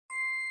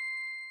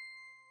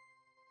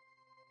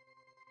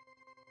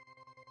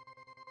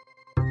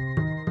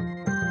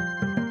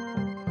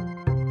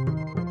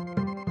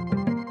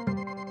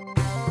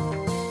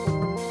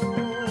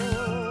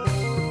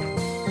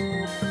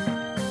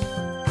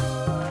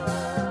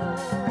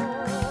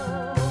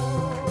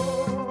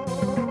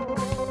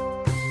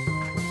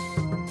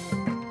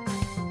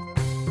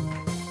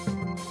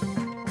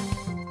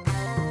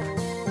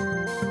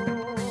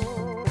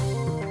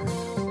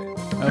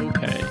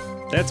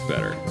That's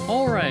better.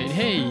 All right,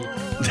 hey.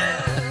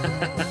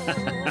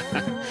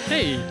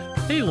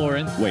 Hey,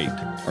 Lauren. Wait,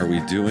 are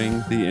we doing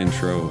the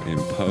intro in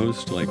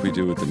post like we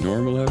do with the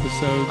normal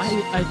episodes?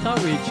 I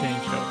thought we had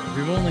changed over.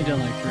 We've only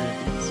done like 3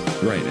 of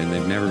these. Right, and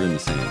they've never been the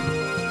same.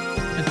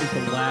 I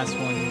think the last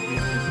one we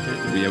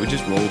just did. Yeah, we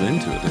just rolled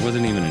into it. There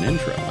wasn't even an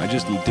intro. I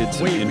just did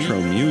some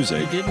intro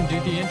music. We didn't do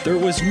the intro. There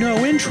was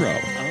no intro.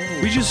 Oh.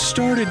 We just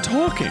started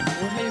talking.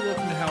 Well, hey,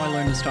 welcome to How I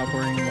Learned to Stop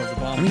Worrying Was a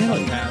Bomb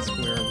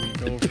podcast, where we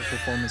go over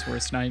performance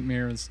worst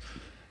nightmares.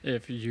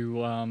 If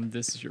you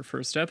this is your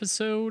first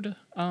episode,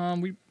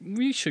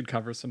 we should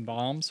cover some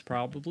bombs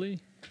probably.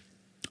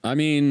 I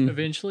mean,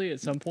 Eventually, at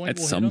some point. at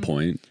we'll some hit 'em.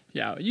 point,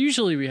 Yeah.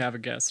 Usually, we have a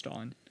guest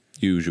on.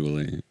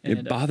 usually. And,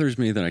 It bothers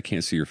me that I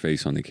can't see your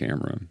face on the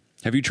camera.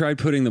 Have you tried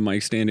putting the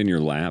mic stand in your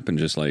lap and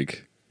just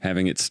like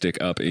having it stick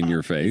up in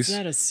your face? Is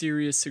that a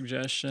serious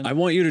suggestion? I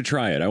want you to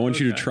try it. I want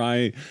you to Okay.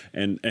 try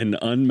and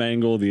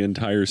unmangle the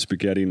entire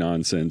spaghetti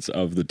nonsense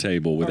of the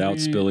table without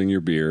spilling your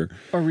beer.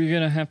 Are we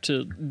gonna have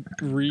to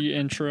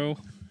re-intro?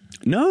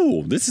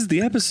 No, this is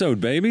the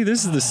episode, baby.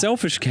 This is the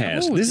Selfish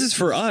Cast. No, this this is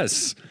for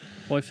us.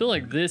 Well, I feel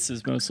like this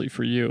is mostly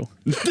for you.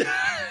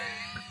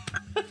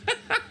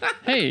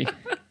 Hey,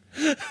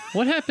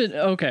 what happened?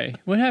 Okay,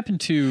 what happened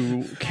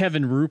to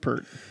Kevin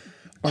Rupert?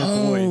 Our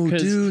boy?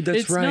 'Cause dude, that's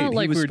it's right. not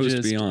like he was we're supposed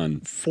just to be on.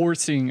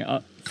 foisting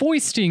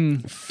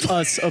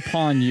us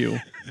upon you.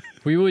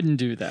 We wouldn't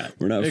do that.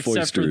 We're not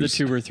except for the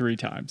foisters. 2 or 3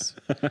 times.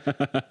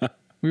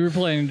 We were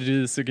planning to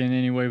do this again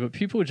anyway, but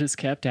people just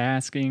kept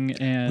asking,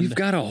 and We've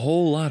got a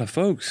whole lot of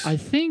folks. I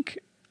think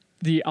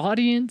the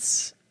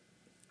audience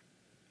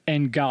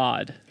and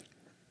God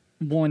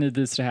wanted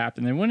this to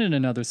happen. They wanted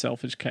another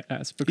Selfish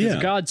Cast because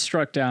Yeah. God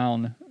struck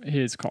down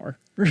his car.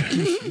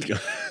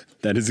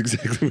 That is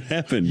exactly what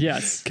happened.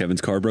 Yes.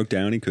 Kevin's car broke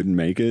down. He couldn't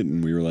make it.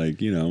 And we were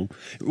like,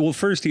 well,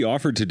 first he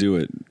offered to do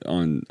it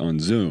on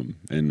Zoom.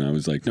 And I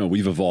was like, no,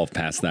 we've evolved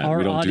past that. Our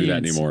We don't do that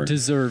audience anymore.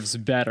 deserves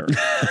better.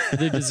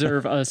 They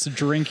deserve us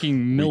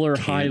drinking Miller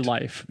High can't.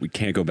 Life. We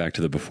can't go back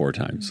to the before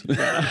times with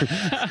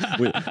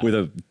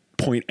a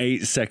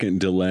 0.8 second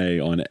delay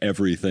on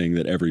everything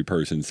that every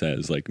person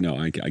says. Like, no,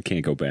 I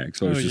can't go back.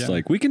 So I was Oh, just yeah.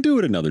 like, we can do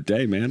it another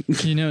day, man.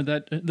 You know,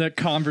 that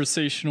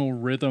conversational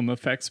rhythm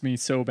affects me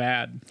so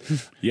bad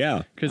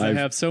Yeah. because I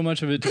have so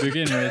much of it to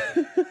begin with.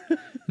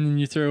 And then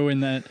you throw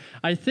in that.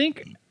 I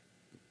think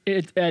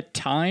at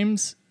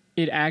times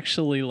it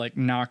actually like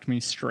knocked me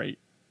straight.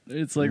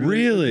 It's like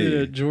Really?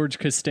 the George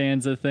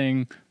Costanza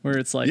thing where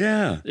it's like,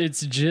 Yeah.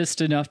 it's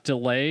just enough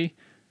delay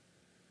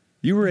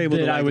You were able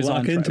that to I was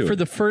lock on into for it.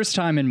 the first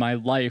time in my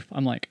life.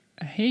 I'm like,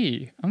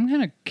 hey, I'm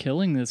kind of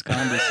killing this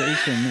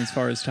conversation as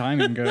far as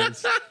timing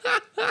goes.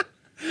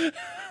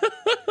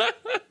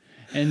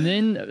 And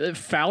then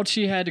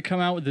Fauci had to come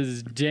out with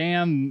this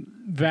damn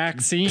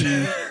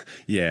vaccine.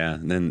 Yeah,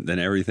 and then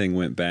everything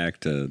went back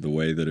to the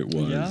way that it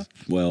was. Yep.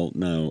 Well,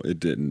 no, it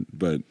didn't.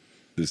 But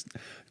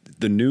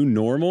the new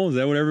normal, is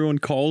that what everyone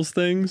calls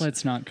things?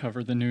 Let's not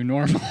cover the new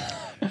normal.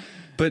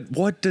 But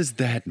what does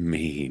that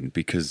mean?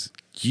 Because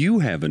you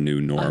have a new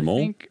normal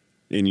think-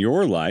 in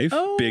your life.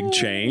 Oh. Big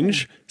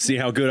change. See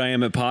how good I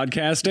am at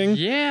podcasting?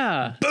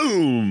 Yeah.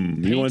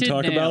 Boom! You want to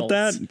Painted talk about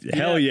that? nails.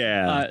 Hell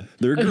yeah. Yeah.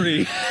 They're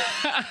green.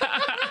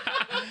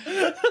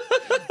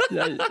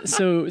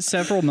 So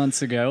several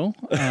months ago,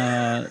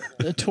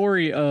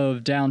 Tori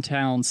of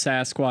downtown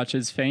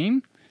Sasquatch's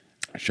fame,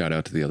 Shout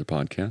out to the other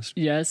podcast.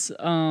 yes,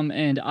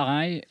 and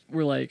I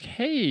were like,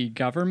 hey,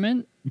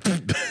 government,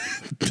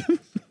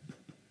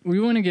 we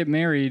want to get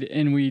married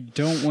and we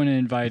don't want to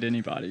invite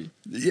anybody.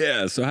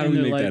 Yeah, so how do And we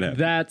they're make like, that happen?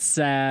 that's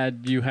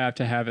sad. You have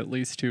to have at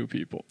least 2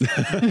 people.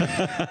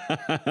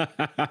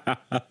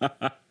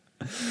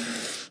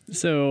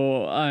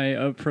 So I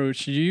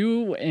approached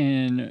you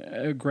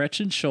and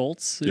Gretchen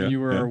Schultz. Yeah, You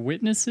were yeah. our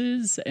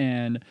witnesses,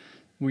 and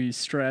we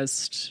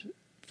stressed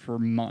for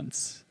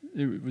months.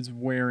 It was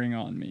wearing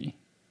on me.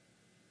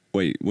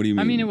 Wait, what do you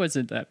mean? I mean, it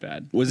wasn't that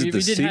bad. Was it the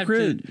did have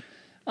secret? to-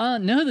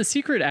 no, the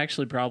secret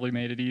actually probably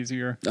made it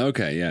easier.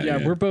 Okay, yeah.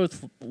 Yeah, we're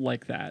both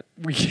like that.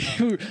 We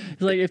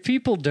like if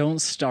people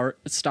don't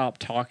stop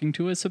talking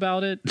to us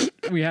about it,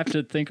 we have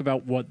to think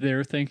about what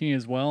they're thinking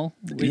as well.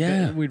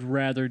 We'd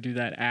rather do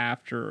that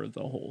after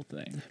the whole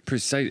thing.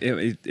 Precise.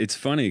 It's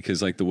funny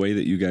because like the way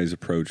that you guys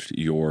approached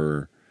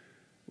your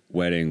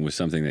wedding was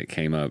something that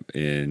came up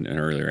in an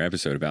earlier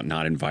episode about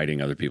not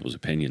inviting other people's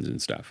opinions and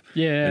stuff.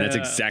 Yeah. And that's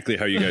exactly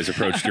how you guys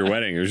approached your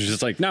wedding. It was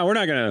just like, no, we're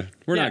not going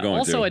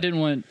Also, to. I didn't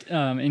want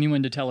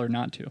anyone to tell her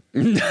not to.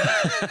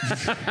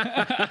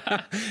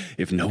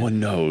 If no one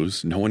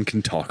knows, no one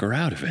can talk her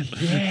out of it.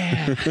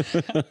 Yeah.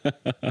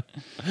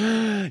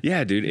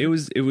 Yeah, dude, it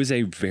was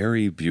a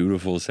very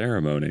beautiful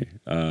ceremony.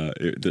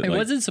 It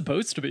wasn't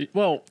supposed to be.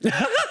 Well,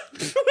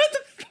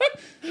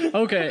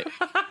 okay.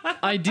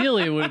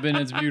 Ideally, it would have been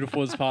as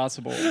beautiful as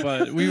possible,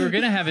 but we were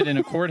going to have it in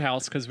a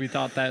courthouse because we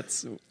thought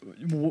that's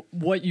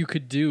what you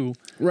could do.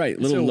 Right,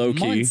 little low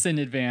key. Months in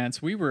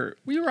advance, we were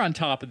on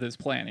top of this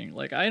planning.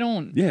 Like I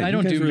don't do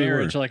really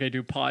marriage like I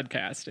do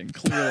podcasting,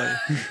 clearly.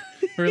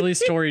 Or at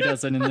least Tori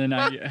doesn't, and then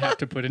I have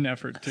to put an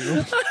effort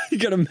too. You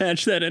got to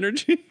match that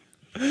energy.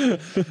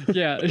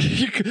 Yeah,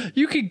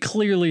 you can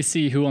clearly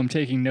see who I'm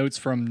taking notes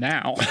from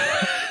now.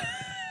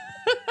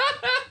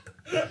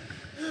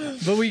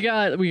 But we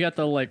got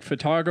the like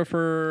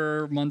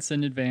photographer months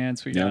in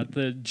advance. We got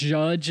the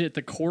judge at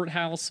the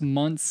courthouse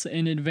months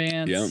in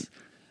advance. Yep.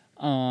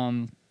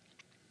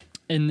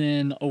 And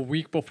then a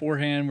week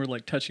beforehand, we're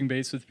like touching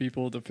base with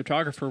people. The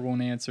photographer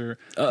won't answer.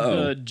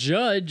 Uh-oh. The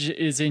judge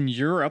is in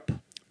Europe.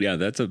 Yeah,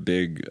 that's a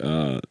big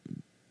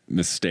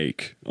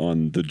mistake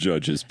on the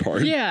judge's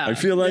part. Yeah, I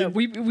feel like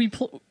we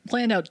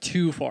planned out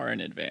too far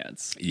in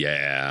advance.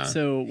 Yeah.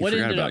 So what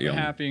ended up y'all.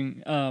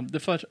 happening?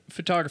 The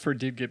photographer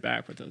did get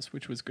back with us,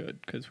 which was good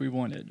because we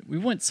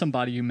want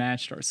somebody who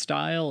matched our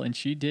style, and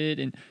she did.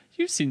 And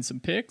you've seen some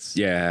pics.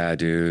 Yeah,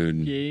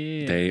 dude.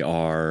 Yeah. They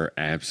are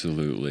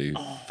absolutely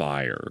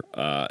fire.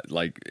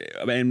 Like,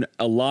 I mean,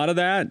 a lot of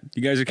that,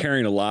 you guys are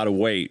carrying a lot of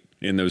weight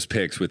in those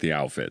pics with the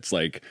outfits.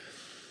 Like,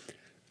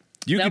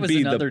 you That could was be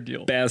another the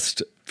deal.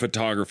 best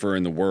photographer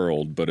in the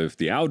world, but if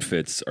the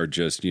outfits are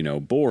just,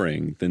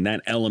 boring, then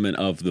that element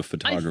of the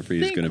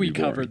photography is going to be we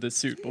boring. covered the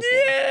suit before.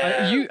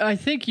 Yeah. I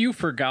think you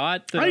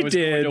forgot that I was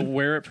did. going to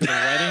wear it for the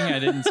wedding. I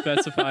didn't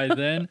specify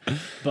then,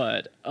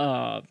 but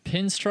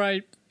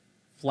pinstripe,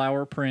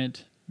 flower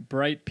print,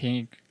 bright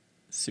pink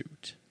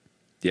suit.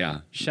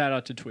 Yeah. Shout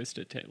out to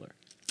Twisted Taylor.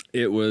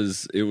 It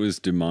was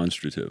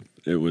demonstrative.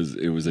 It was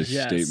a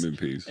statement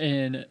piece.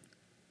 And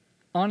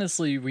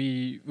honestly,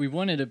 we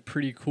wanted a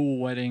pretty cool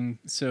wedding.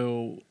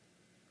 So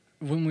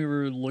when we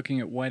were looking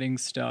at wedding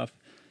stuff,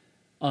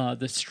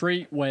 the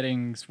straight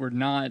weddings were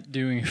not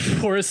doing it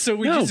for us. So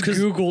we just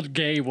Googled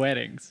gay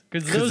weddings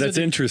because that's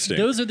interesting.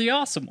 Those are the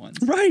awesome ones.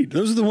 Right.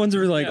 Those are the ones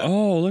that are like, Yeah.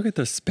 oh, look at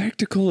the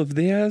spectacle of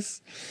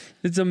this.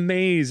 It's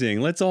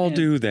amazing. Let's all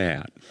do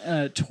that.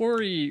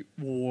 Tori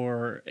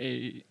wore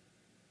a...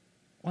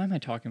 Why am I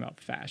talking about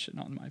fashion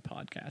on my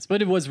podcast?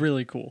 But it was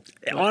really cool.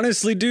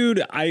 Honestly,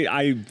 dude,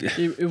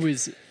 It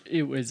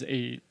was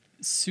a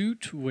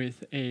suit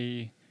with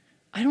a...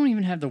 I don't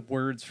even have the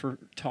words for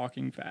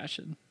talking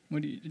fashion.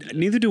 What do you...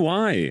 Neither do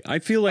I. I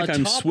feel like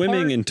I'm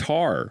swimming in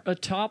tar. A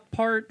top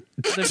part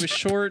that was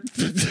short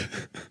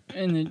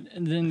and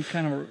then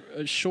kind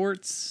of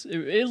shorts.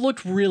 It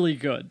looked really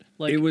good.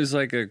 Like, It was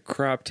like a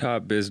crop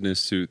top business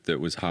suit that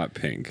was hot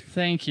pink.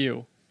 thank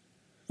you.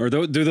 Or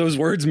do those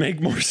words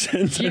make more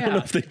sense? I don't know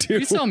if they do.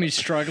 You saw me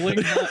struggling.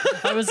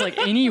 I was like,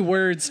 any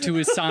words to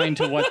assign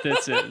to what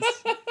this is.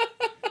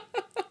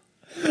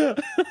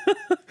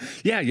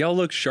 Yeah, y'all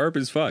look sharp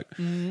as fuck.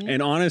 Mm-hmm.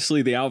 And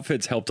honestly, the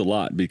outfits helped a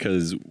lot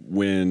because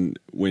when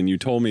you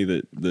told me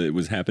that it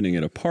was happening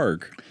at a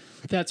park.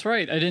 That's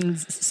right. I didn't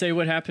say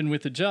what happened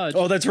with the judge.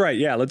 Oh, that's right.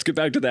 Yeah, let's get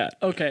back to that.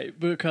 Okay,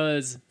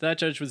 because that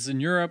judge was in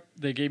Europe.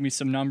 They gave me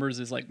some numbers.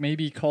 It's like,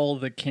 maybe call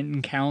the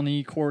Kenton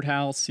County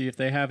courthouse, see if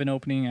they have an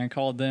opening. I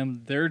called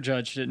them. Their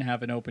judge didn't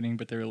have an opening,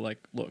 but they were like,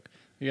 look,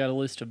 we got a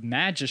list of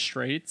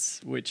magistrates,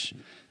 which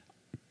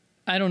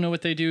I don't know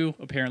what they do.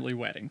 Apparently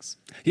weddings.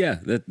 Yeah,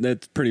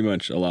 that's pretty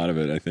much a lot of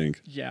it, I think.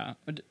 Yeah.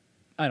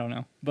 I don't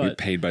know. But You're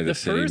paid by the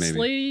city, first maybe.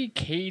 lady,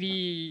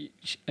 Katie,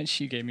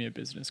 she gave me a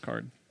business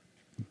card.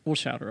 We'll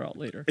shout her out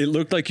later. It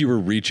looked like you were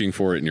reaching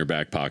for it in your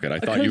back pocket. I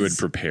thought you had Because-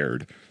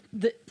 prepared.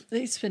 They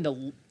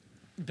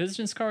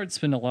business cards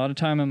spend a lot of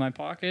time in my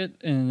pocket,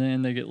 and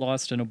then they get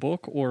lost in a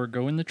book or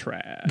go in the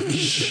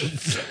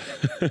trash.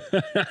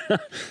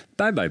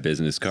 Bye-bye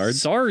business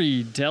cards.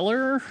 Sorry,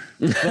 Deller.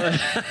 But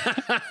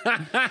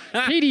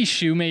Katie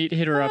Shoemate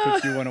hit her up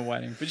if you want a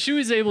wedding. But she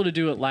was able to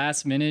do it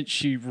last minute.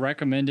 She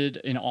recommended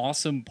an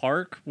awesome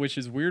park, which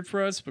is weird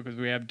for us because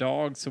we have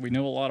dogs, so we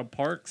know a lot of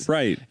parks.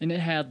 Right. And it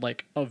had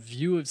like a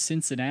view of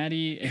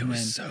Cincinnati. And It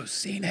was so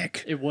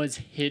scenic. it was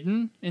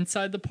hidden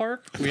inside the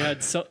park. We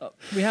had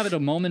a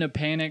moment of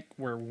panic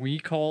where we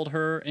called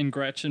her and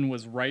Gretchen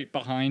was right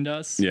behind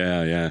us.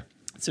 Yeah, yeah.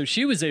 So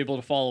she was able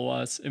to follow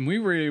us, and we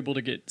were able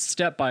to get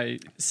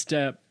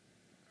step-by-step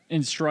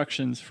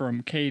instructions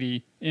from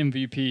Katie,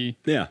 MVP,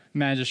 Yeah.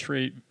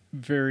 magistrate,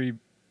 very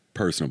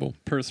Personable.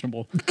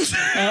 personable.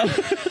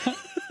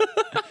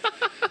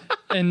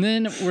 And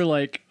then we're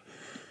like,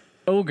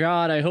 oh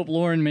God, I hope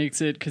Lauren makes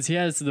it because he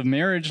has the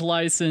marriage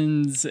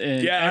license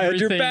and Yeah, I had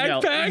your everything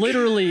else. backpack.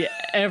 Literally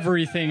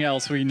everything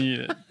else we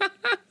needed.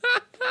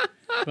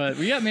 But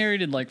we got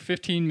married in like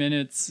 15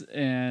 minutes,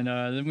 and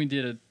then we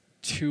did a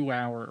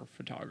 2-hour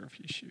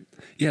photography shoot.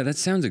 Yeah, that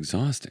sounds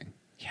exhausting.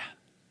 Yeah.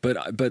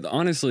 But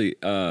honestly,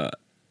 Then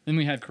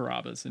we had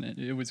Carrabba's in it.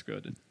 It was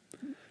good.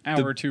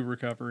 Hour or two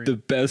recovery. the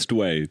best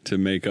way to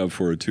make up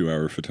for a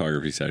 2-hour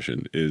photography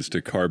session is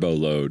to carbo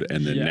load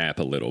and then Yeah. nap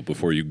a little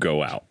before you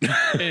go out.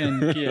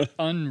 And get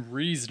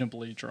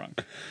unreasonably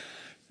drunk.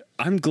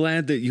 I'm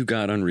glad that you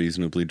got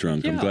unreasonably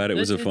drunk. I'm glad it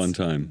was a fun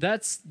time.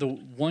 That's the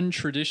one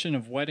tradition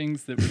of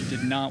weddings that we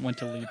did not want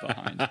to leave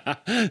behind.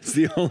 It's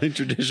the only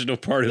traditional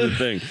part of the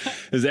thing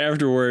is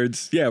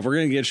afterwards, we're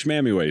going to get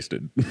schmammy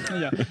wasted.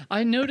 Yeah.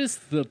 I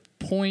noticed the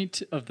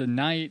point of the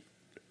night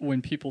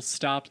when people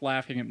stopped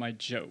laughing at my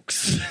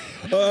jokes.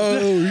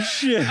 Oh,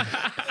 shit.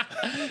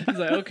 It's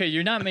like, okay,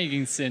 you're not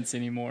making sense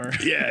anymore.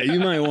 Yeah, you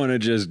might want to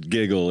just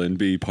giggle and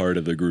be part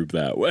of the group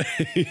that way.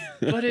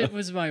 But it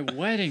was my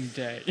wedding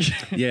day.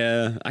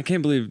 Yeah, I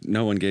can't believe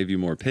no one gave you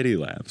more pity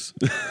laughs.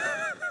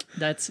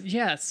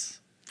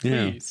 Yes.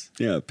 Yeah. Please.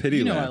 Yeah,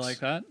 pity laughs. I like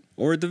that.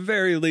 Or at the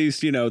very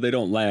least, they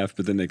don't laugh,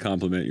 but then they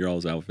compliment your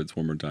all's outfits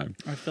one more time.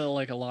 I feel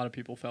like a lot of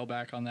people fell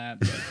back on that,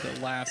 but the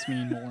laughs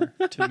mean more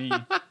to me.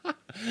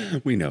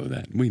 We know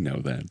that.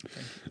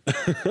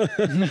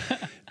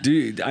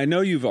 Dude, I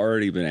know you've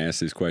already been asked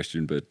this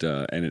question, but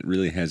and it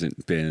really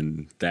hasn't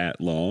been that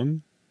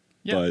long.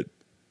 Yeah. But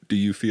do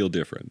you feel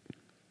different?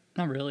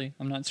 Not really.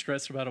 I'm not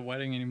stressed about a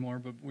wedding anymore,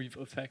 but we've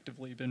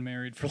effectively been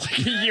married for like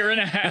a year and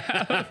a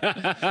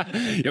half.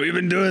 We've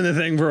been doing the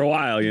thing for a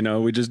while,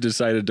 We just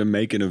decided to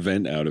make an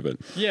event out of it.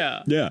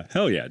 Yeah. Yeah.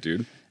 Hell yeah,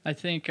 dude. I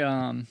think,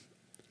 Do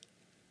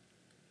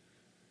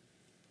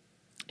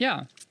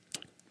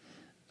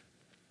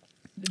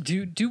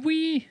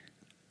we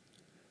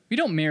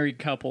don't married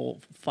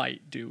couple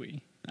fight, do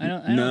we? I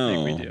don't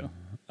think we do.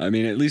 I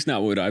mean, at least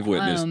not what I've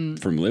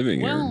witnessed from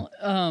living here.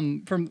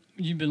 From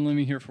you've been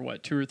living here for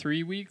what, 2 or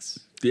 3 weeks?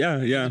 Yeah.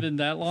 It's been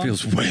that long?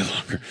 Feels way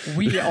longer.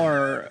 We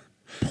are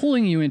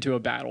pulling you into a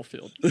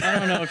battlefield. I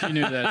don't know if you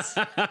knew this.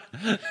 But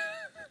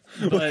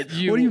what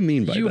do you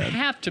mean by that? You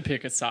have to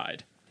pick a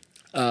side.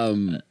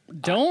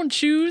 Don't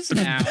choose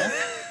now.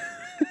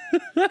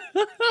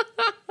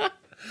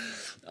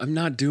 I'm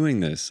not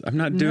doing this. I'm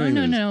not doing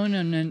this. No.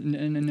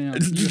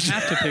 You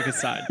have to pick a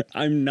side.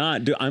 I'm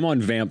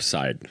on Vamp's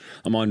side.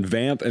 I'm on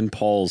Vamp and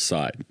Paul's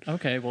side.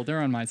 Okay, well,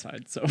 they're on my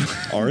side, so.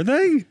 Are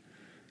they?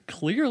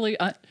 Clearly,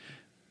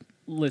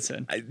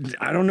 listen.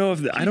 I don't know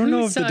if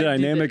the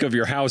dynamic of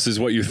your house is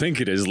what you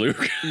think it is,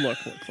 Luke. Look.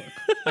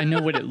 I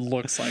know what it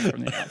looks like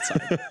from the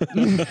outside.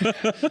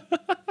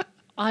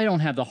 I don't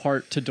have the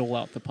heart to dole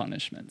out the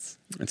punishments.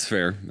 That's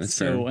fair.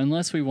 So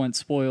unless we want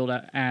spoiled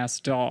ass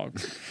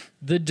dogs,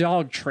 the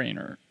dog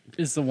trainer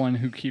is the one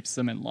who keeps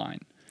them in line.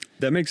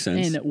 That makes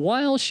sense. And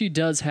while she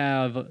does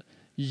have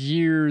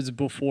years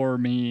before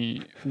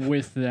me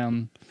with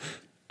them,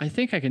 I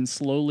think I can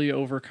slowly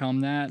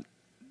overcome that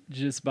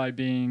just by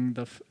being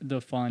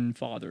the fun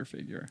father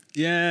figure.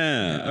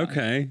 Yeah.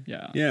 Okay.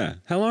 Yeah.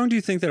 How long do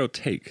you think that'll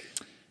take?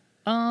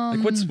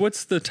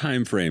 What's the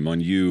time frame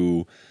on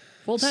you?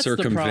 Well, that's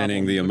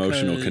circumventing the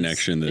emotional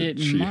connection that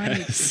she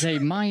has. They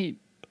might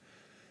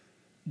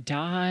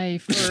die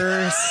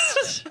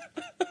first.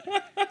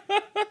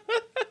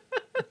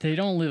 They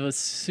don't live a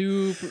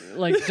dogs live a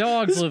long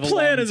time. This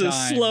plan is a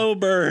slow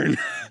burn,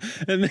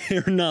 and they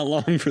are not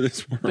long for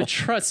this world. But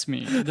trust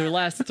me, their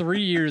last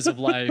 3 years of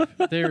life,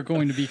 they are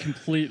going to be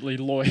completely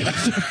loyal.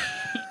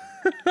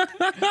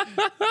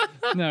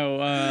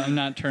 No, I'm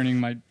not turning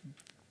my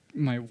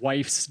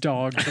wife's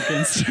dogs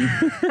against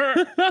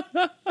her.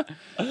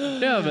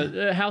 Yeah, but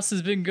the house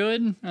has been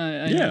good.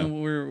 I know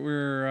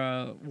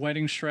we're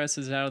wedding stress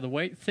is out of the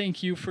way.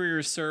 Thank you for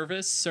your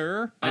service,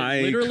 sir.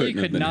 I literally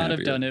could not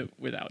have done it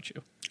without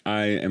you.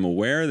 I am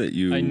aware that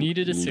I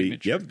needed a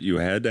signature. Yep, you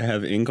had to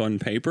have ink on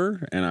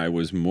paper, and I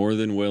was more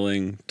than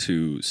willing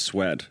to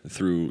sweat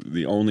through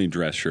the only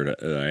dress shirt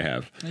that I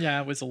have. Yeah,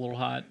 it was a little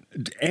hot.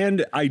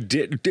 And I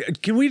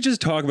did. Can we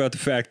just talk about the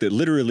fact that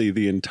literally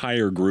the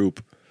entire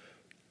group,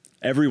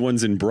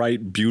 everyone's in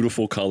bright,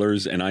 beautiful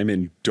colors, and I'm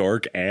in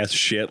dark ass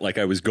shit like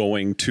I was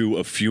going to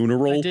a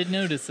funeral? I did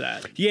notice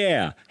that.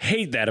 Yeah,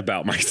 hate that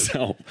about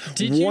myself.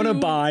 Want to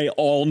buy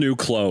all new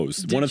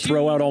clothes. Want to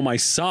throw out all my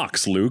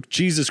socks, Luke.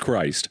 Jesus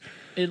Christ.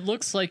 It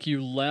looks like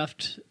you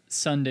left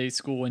Sunday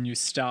school and you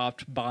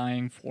stopped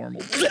buying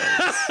formal clothes.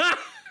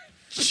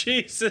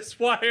 Jesus,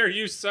 why are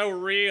you so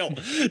real?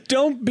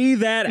 Don't be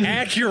that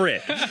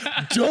accurate.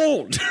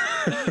 Don't.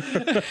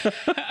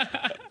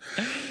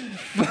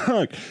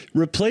 Fuck.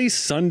 Replace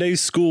Sunday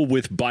school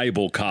with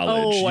Bible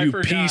college, you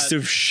piece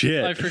of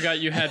shit. I forgot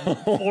you had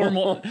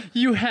formal.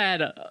 You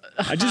had.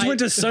 I just went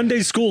to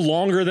Sunday school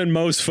longer than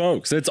most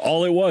folks. That's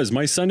all it was.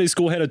 My Sunday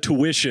school had a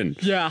tuition.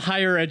 Yeah,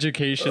 higher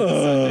education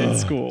Sunday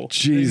school.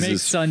 Jesus. They make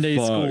Sunday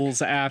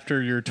schools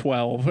after you're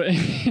 12.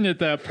 And at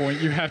that point,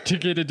 you have to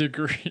get a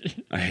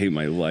degree. I hate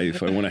my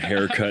life. I want a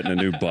haircut and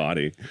a new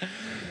body.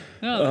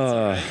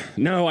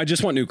 No, I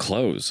just want new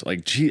clothes.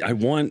 Like, gee, I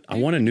want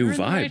a new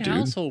vibe, dude.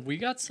 Household. We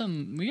got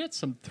some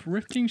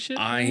thrifting shit.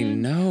 I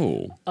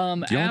know. Y'all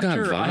got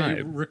vibe. I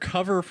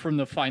recover from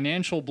the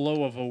financial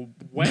blow of a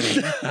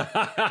wedding,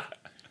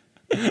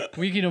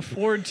 we can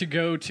afford to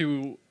go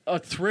to a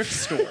thrift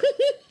store.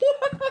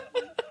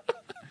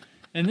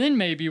 And then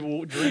maybe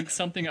we'll drink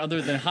something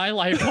other than High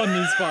Life on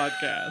this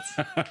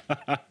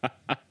podcast.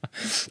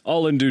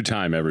 All in due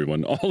time,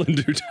 everyone. All in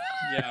due time.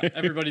 Yeah,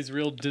 everybody's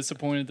real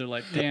disappointed. They're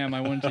like, damn,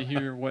 I wanted to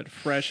hear what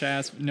fresh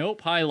ass.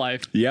 Nope, High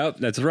Life. Yep,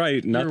 that's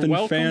right. Nothing You're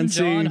welcome, fancy.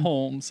 John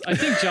Holmes. I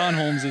think John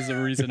Holmes is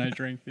the reason I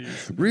drink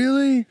these.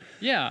 Really?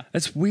 Yeah.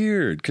 That's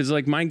weird because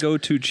like my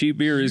go-to cheap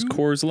beer is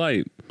Coors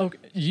Light. Okay,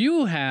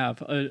 you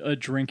have a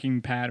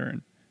drinking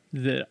pattern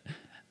that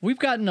we've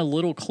gotten a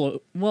little close.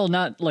 Well,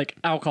 not like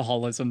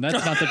alcoholism.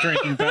 That's not the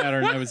drinking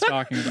pattern I was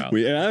talking about. I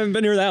haven't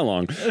been here that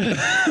long.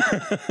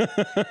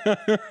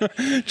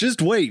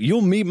 Just wait.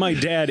 You'll meet my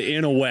dad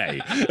in a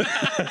way.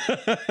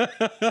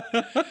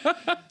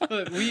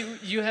 But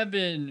you have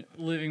been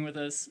living with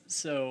us,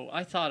 so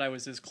I thought I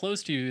was as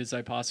close to you as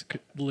I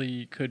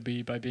possibly could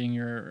be by being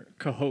your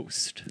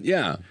co-host.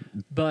 Yeah.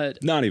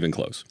 But Not even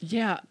close.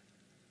 yeah,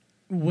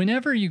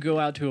 whenever you go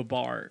out to a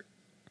bar,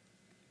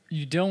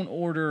 you don't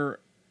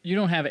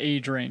have a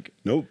drink.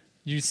 Nope.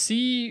 You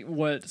see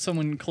what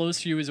someone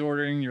close to you is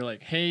ordering, you're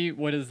like, hey,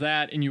 what is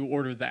that? And you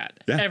order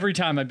that. Yeah. Every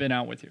time I've been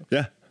out with you.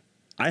 Yeah.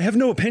 I have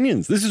no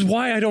opinions. This is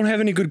why I don't have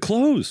any good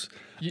clothes.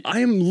 I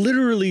am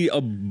literally a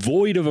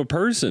void of a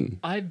person.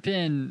 I've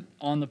been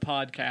on the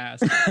podcast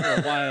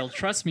for a while.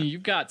 Trust me,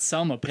 you've got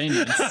some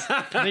opinions.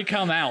 They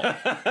come out.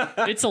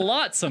 It's a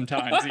lot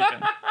sometimes,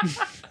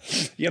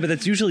 even. Yeah, but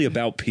that's usually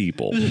about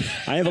people.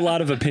 I have a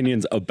lot of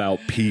opinions about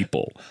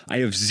people. I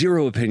have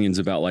zero opinions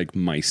about like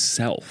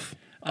myself,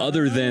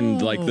 other than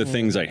like the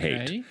things I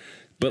hate. Okay.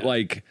 But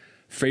like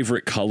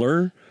favorite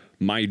color,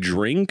 my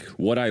drink,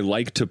 what I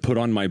like to put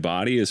on my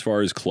body as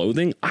far as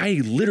clothing,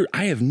 I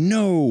have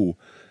no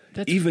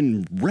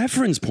even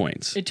reference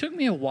points. It took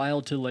me a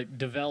while to like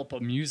develop a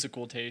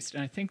musical taste,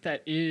 and I think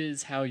that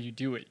is how you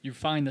do it. You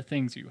find the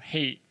things you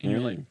hate, and you're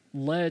like,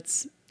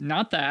 let's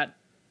not that,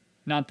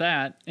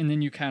 and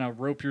then you kind of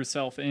rope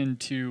yourself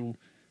into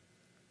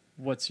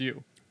what's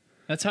you.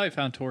 That's how I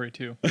found Tori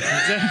too.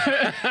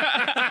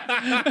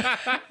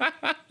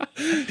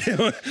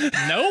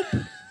 Nope.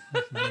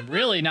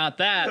 Really not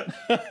that.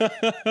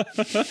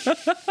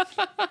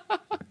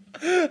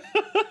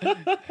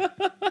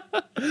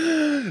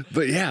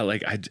 But yeah,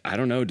 like I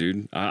don't know,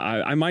 dude.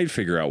 I might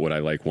figure out what I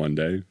like one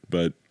day,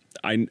 but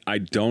I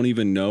don't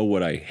even know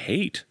what I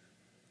hate.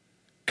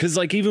 Cause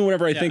like even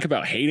whenever I think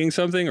about hating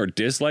something or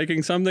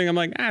disliking something, I'm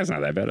like, it's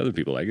not that bad. Other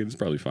people like it. It's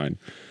probably fine.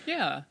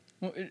 Yeah.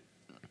 Well,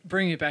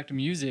 bringing it back to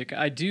music,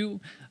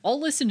 I'll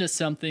listen to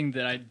something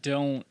that I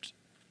don't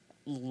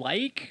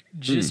like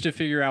just to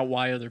figure out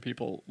why other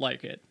people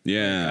like it.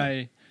 Yeah.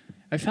 Like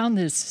I found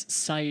this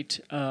site,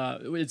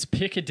 it's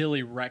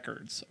Piccadilly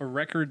Records, a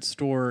record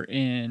store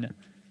in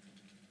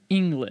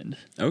England.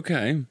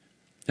 Okay.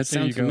 That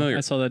sounds familiar.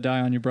 I saw that die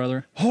on you,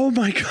 brother. Oh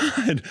my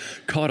God.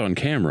 Caught on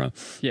camera.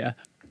 Yeah.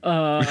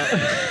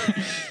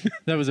 That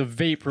was a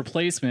vape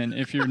replacement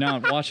if you're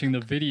not watching the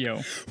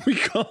video. We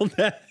call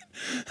that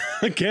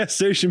a gas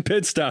station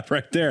pit stop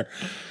right there.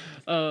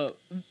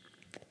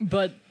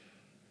 But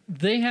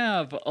they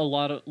have a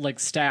lot of like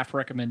staff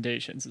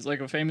recommendations. It's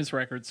like a famous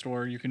record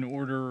store. You can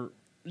order,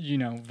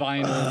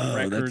 vinyl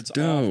records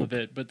off of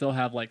it, but they'll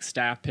have like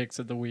staff picks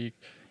of the week.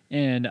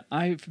 And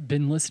I've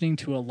been listening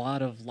to a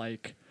lot of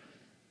like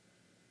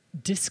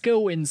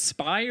disco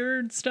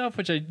inspired stuff,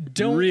 which I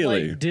don't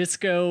like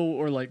disco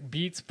or like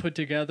beats put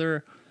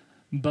together,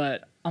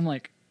 but I'm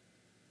like,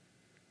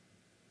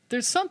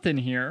 there's something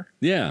here.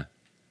 Yeah.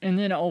 And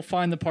then I'll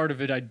find the part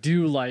of it I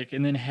do like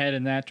and then head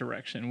in that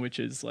direction, which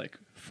is like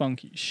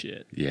funky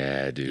shit.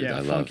 Yeah, dude. Yeah, I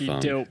love funky,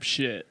 funk. dope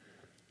shit.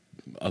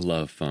 I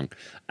love funk.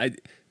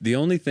 The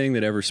only thing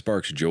that ever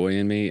sparks joy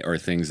in me are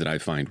things that I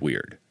find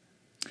weird.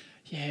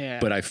 Yeah.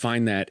 But I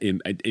find that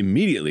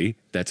immediately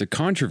that's a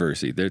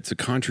controversy. That's a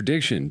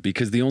contradiction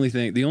because the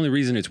only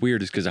reason it's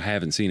weird is because I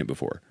haven't seen it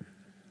before.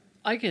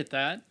 I get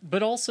that,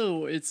 but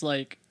also it's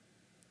like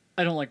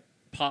I don't like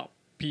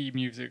pop-y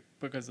music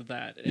because of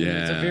that. And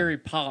it's a very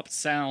pop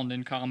sound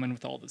in common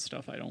with all the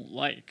stuff I don't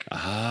like.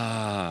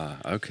 Ah,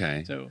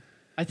 okay. So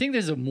I think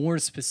there's a more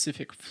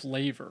specific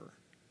flavor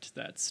to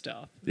that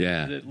stuff.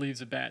 Yeah. That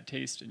leaves a bad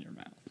taste in your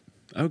mouth.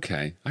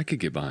 Okay, I could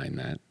get behind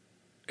that.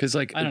 Because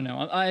like I don't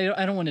know.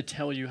 I don't want to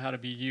tell you how to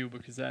be you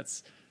because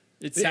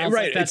it sounds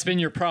like that's been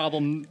your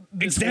problem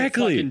this whole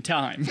fucking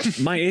time.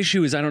 My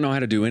issue is I don't know how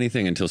to do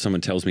anything until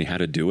someone tells me how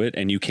to do it,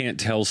 and you can't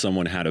tell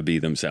someone how to be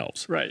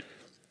themselves. Right.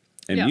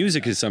 And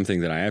music is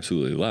something that I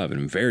absolutely love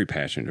and I'm very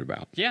passionate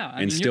about. Yeah,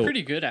 I mean, you're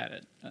pretty good at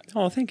it.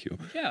 Oh, thank you.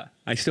 Yeah.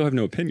 I still have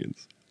no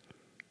opinions.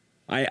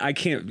 I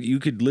can't, you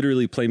could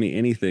literally play me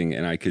anything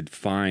and I could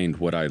find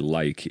what I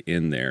like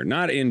in there.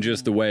 Not in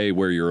just the way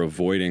where you're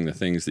avoiding the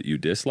things that you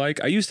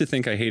dislike. I used to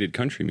think I hated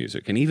country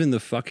music and even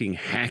the fucking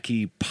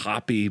hacky,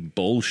 poppy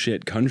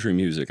bullshit country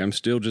music. I'm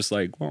still just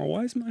like, well,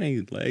 why is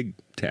my leg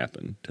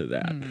tapping to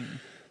that?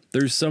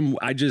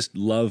 I just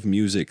love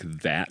music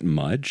that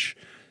much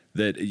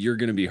that you're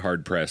going to be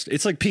hard pressed.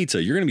 It's like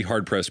pizza. You're going to be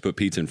hard pressed to put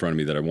pizza in front of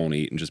me that I won't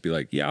eat and just be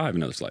like, yeah, I'll have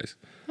another slice.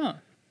 Huh.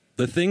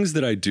 The things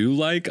that I do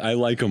like, I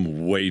like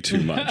them way too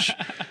much.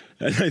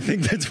 And I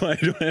think that's why I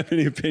don't have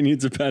any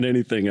opinions about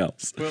anything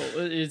else. Well,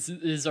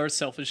 is our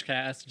selfish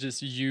cast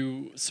just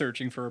you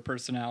searching for a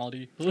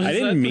personality? I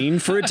didn't mean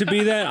for it to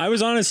be that. I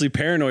was honestly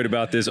paranoid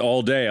about this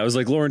all day. I was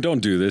like, Lauren, don't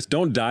do this.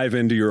 Don't dive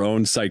into your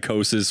own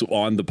psychosis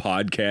on the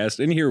podcast.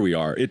 And here we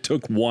are. It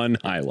took one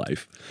high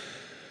life.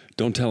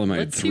 Don't tell him I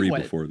had 3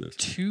 before this.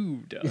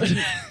 2 does.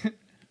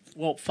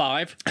 Well,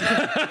 5.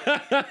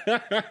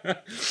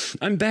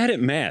 I'm bad at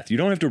math. You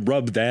don't have to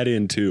rub that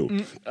in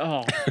too.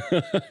 Oh.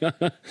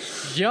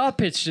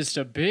 Yup, it's just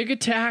a big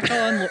attack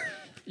on...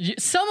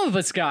 Some of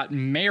us got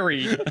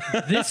married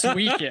this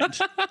weekend.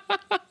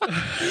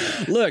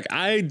 Look,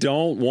 I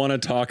don't want to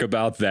talk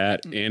about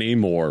that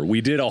anymore. We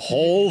did a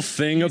whole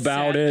thing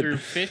about it. Through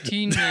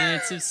 15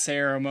 minutes of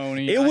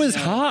ceremony. It was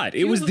hot.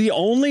 It was the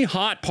only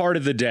hot part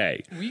of the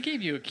day. We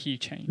gave you a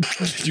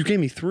keychain. You gave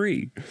me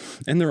 3,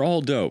 and they're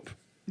all dope.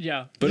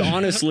 Yeah. But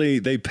honestly,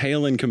 they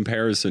pale in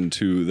comparison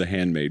to the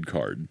handmade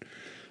card.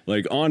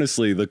 Like,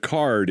 honestly, the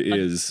card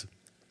is...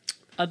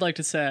 I'd like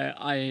to say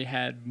I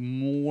had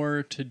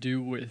more to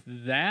do with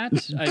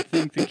that. I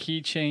think the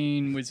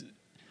keychain was...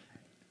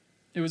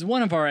 It was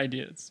one of our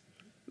ideas.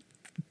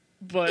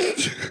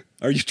 But...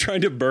 Are you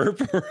trying to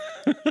burp?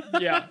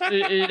 Yeah,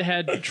 it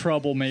had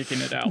trouble making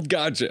it out.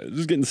 Gotcha.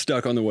 Just getting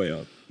stuck on the way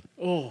up.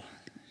 Oh,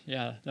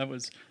 yeah, that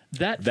was...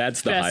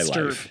 That's the high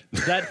life.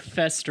 That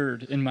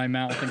festered in my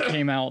mouth and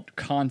came out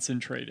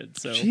concentrated.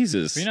 So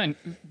Jesus. I mean,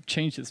 I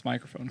changed this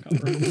microphone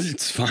cover.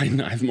 It's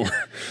fine. I have more.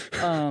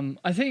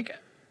 I think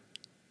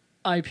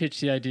I pitched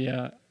the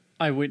idea.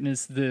 I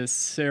witnessed this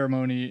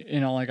ceremony,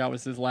 and all I got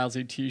was this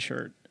lousy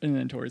T-shirt. And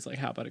then Tori's like,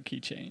 "How about a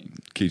keychain?"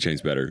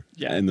 Keychain's better.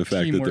 Yeah, and the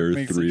fact that there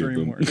are 3 of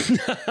them.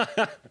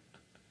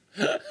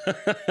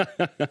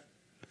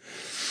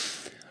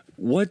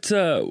 What?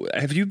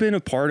 Have you been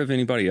a part of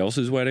anybody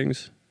else's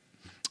weddings?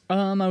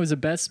 I was a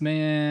best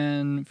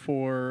man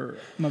for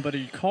my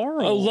buddy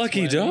Carl. Oh,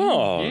 lucky wedding.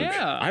 dog.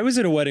 Yeah. I was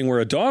at a wedding where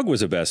a dog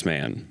was a best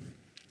man.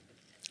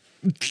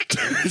 You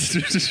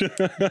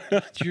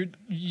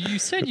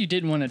said you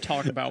didn't want to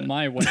talk about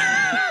my wedding.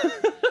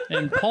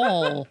 And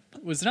Paul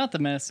was not the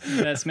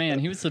best man.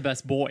 He was the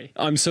best boy.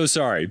 I'm so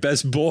sorry.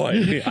 Best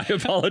boy. I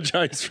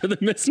apologize for the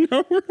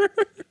misnomer.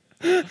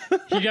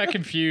 He got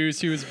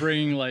confused. He was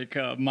bringing like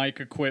mic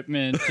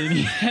equipment and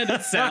he had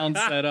a sound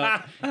set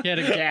up. He had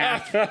a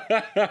gaff.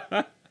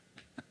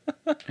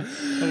 But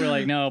we're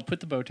like, no, put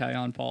the bow tie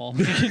on, Paul.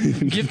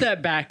 Give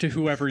that back to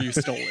whoever you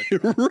stole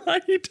it.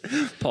 Right?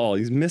 Paul,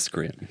 he's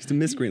miscreant. He's a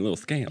miscreant little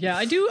scamp. Yeah,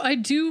 I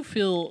do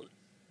feel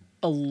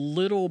a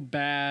little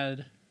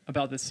bad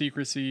about the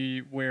secrecy,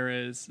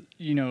 whereas,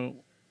 you know,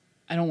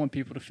 I don't want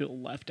people to feel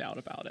left out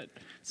about it.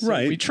 So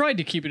right. We tried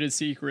to keep it a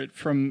secret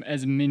from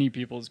as many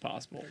people as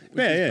possible,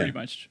 which is pretty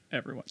much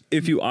everyone.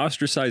 If you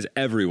ostracize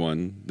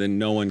everyone, then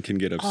no one can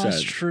get upset.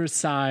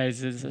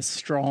 Ostracize is a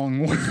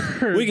strong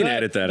word. We can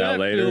edit that out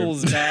later. That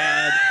feels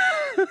bad.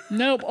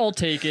 Nope, I'll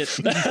take it.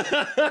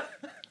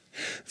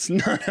 It's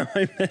not how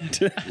I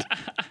meant it.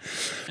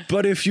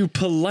 But if you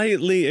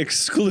politely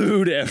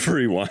exclude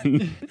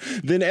everyone,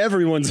 then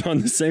everyone's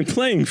on the same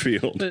playing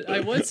field. But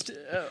I was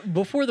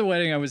before the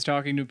wedding. I was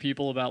talking to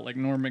people about like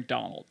Norm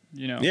Macdonald.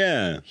 You know,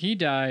 yeah, he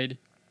died,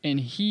 and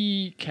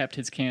he kept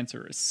his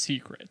cancer a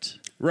secret,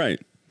 right,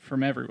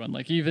 from everyone.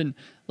 Like even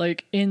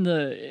like in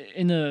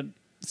the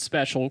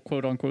special,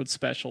 quote unquote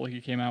special,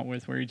 he came out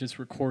with where he just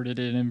recorded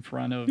it in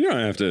front of you don't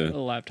have to a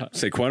laptop.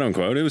 Say quote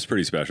unquote. It was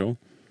pretty special.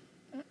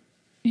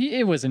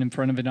 It wasn't in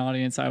front of an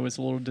audience. I was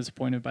a little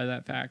disappointed by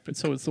that fact, but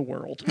so is the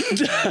world.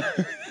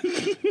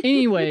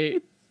 Anyway,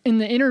 in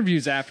the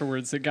interviews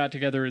afterwards that got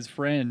together his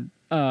friend,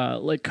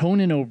 like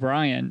Conan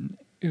O'Brien,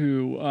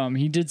 who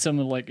he did some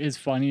of like his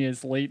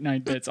funniest late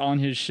night bits on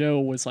his show,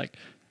 was like,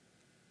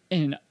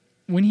 and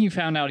when he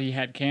found out he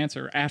had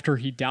cancer after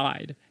he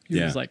died,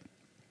 he was like,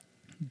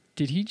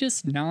 did he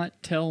just not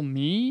tell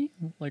me?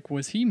 Like,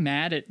 was he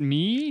mad at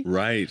me?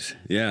 Right.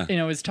 Yeah.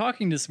 And I was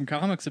talking to some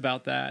comics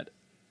about that.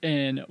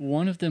 And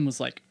one of them was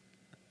like,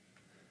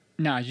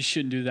 nah, you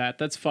shouldn't do that.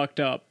 That's fucked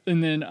up.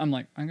 And then I'm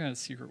like, I got a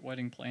secret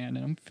wedding plan,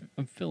 and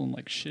I'm feeling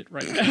like shit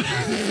right now.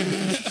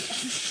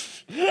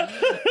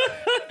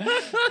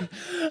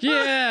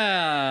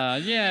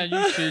 Yeah,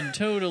 you should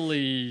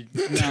totally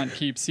not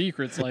keep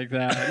secrets like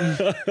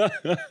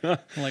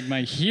that. Like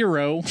my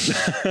hero.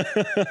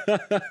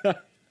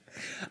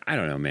 I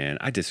don't know, man.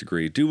 I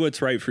disagree. Do what's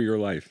right for your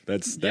life.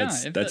 That's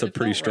a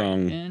pretty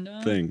strong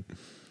thing.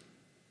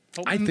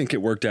 I think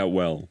it worked out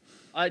well.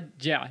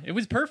 Yeah, it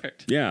was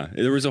perfect. Yeah,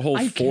 there was a whole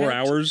 4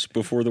 hours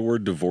before the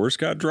word divorce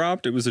got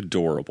dropped. It was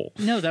adorable.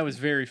 No, that was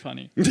very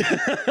funny.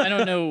 I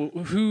don't know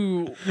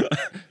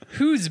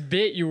whose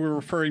bit you were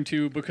referring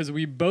to, because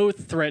we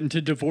both threatened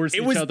to divorce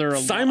each other a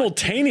lot.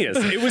 Simultaneous.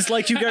 It was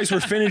like you guys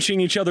were finishing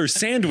each other's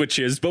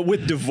sandwiches, but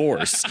with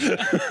divorce.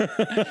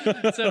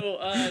 So,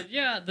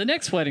 yeah, the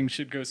next wedding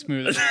should go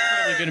smooth. It's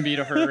probably going to be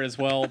to her as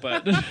well,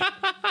 but...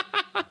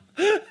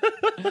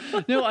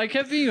 No, I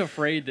kept being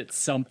afraid that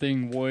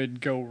something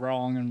would go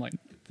wrong. I'm like,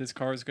 this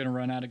car is going to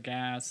run out of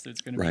gas.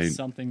 There's going to be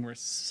something where,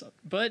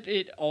 but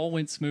it all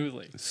went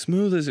smoothly.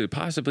 Smooth as it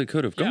possibly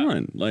could have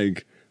gone.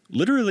 Like,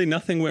 literally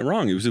nothing went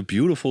wrong. It was a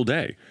beautiful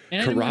day.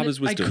 Carrabba's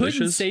was delicious. I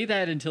couldn't say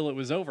that until it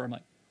was over. I'm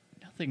like,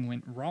 nothing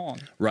went wrong.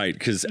 Right,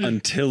 because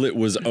until it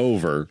was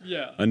over,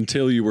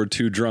 until you were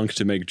too drunk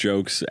to make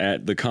jokes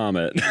at the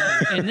Comet.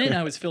 And then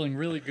I was feeling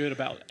really good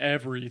about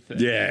everything.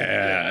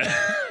 Yeah.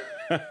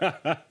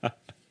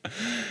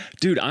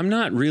 Dude, I'm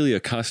not really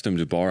accustomed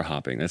to bar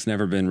hopping. That's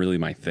never been really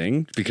my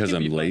thing because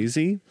I'm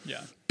lazy.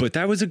 Yeah. But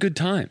that was a good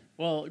time.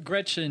 Well,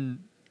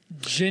 Gretchen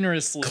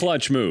generously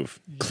clutch move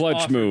to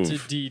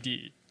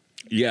DD.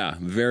 Yeah,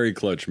 very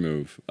clutch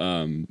move.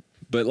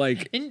 But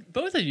like, and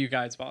both of you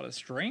guys bought us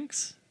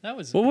drinks. That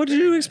was well. What did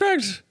you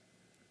expect?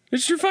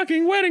 It's your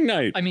fucking wedding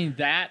night. I mean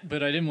that,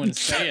 but I didn't want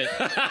to say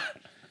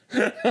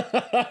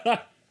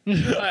it.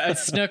 I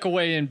snuck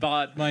away and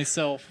bought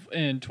myself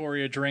and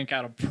Tori a drink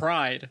out of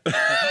pride.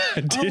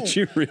 Did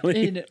you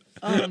really?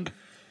 And,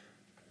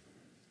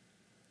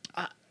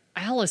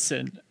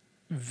 Allison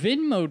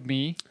Venmo'd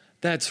me.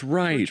 That's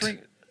right.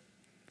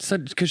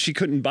 Because she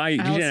couldn't buy you.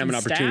 She didn't have an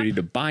opportunity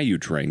to buy you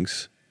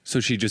drinks. So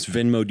she just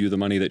Venmo'd you the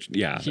money that...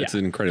 That's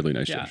an incredibly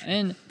nice gesture.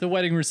 And the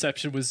wedding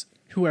reception was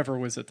whoever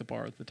was at the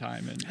bar at the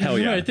time. And hell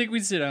yeah. I think we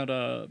sent out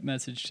a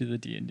message to the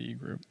D&D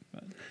group.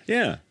 But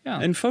yeah.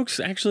 And folks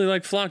actually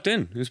like flocked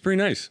in. It was pretty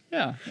nice.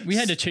 Yeah. We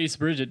had to chase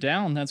Bridget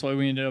down. That's why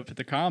we ended up at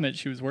the Comet.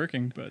 She was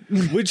working, but...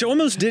 Which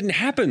almost didn't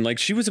happen. Like,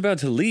 she was about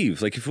to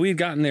leave. Like, if we had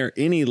gotten there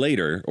any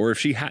later, or if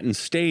she hadn't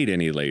stayed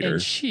any later...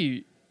 And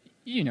she...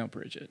 You know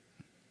Bridget.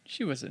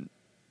 She wasn't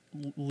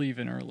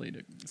leaving early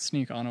to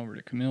sneak on over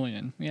to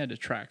Chameleon. We had to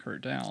track her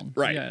down.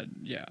 Right.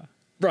 Yeah.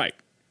 Right.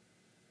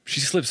 She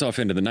slips off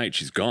into the night.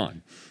 She's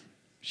gone.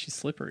 She's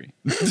slippery.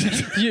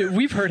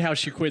 We've heard how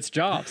she quits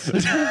jobs.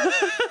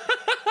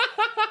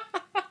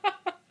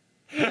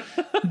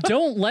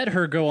 Don't let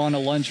her go on a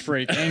lunch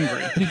break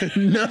angry.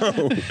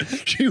 No,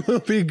 she will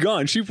be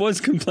gone. She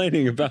was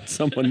complaining about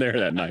someone there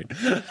that night.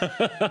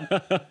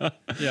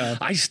 Yeah.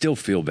 I still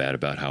feel bad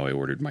about how I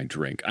ordered my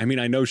drink. I mean,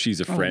 I know she's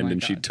a friend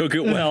and she took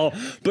it well,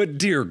 but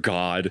dear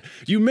God,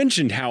 you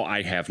mentioned how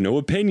I have no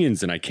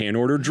opinions and I can't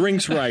order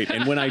drinks right.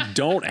 And when I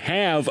don't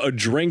have a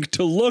drink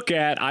to look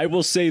at, I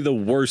will say the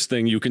worst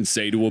thing you can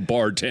say to a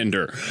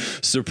bartender.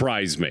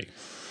 Surprise me.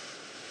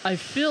 I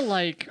feel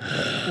like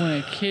when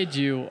I kid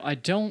you, I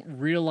don't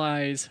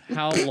realize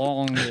how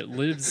long it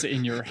lives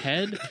in your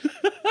head.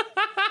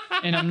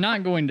 And I'm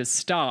not going to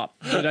stop,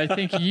 but I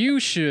think you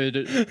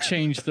should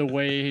change the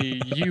way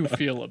you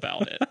feel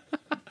about it.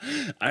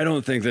 I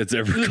don't think that's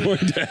ever going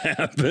to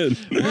happen.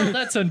 Well,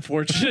 that's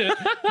unfortunate.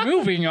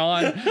 Moving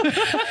on.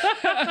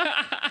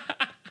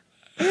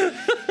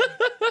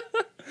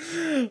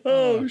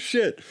 Oh,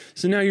 shit.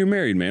 So now you're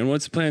married, man.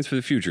 What's the plans for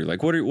the future?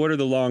 Like, what are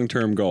the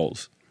long-term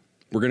goals?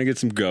 We're going to get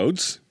some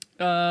goats.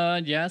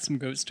 Yeah, some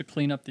goats to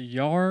clean up the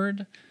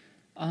yard.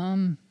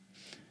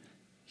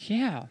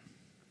 Yeah.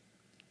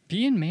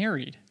 Being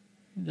married.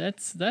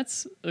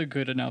 That's a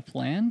good enough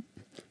plan.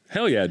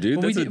 Hell yeah,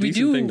 dude. That's a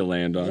decent thing to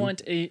land on. We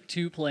want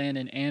to plan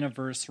an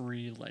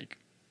anniversary, like,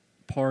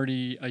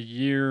 party a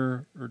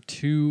year or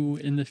two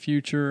in the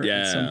future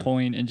at some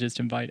point and just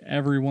invite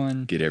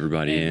everyone. Get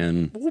everybody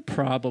in. We'll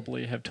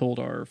probably have told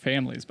our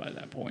families by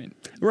that point.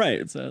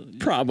 Right. So,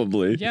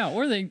 probably. Yeah,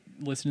 or they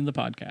listen to the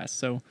podcast.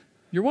 So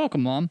you're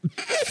welcome, Mom.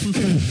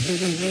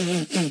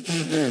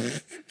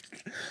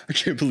 I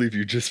can't believe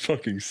you just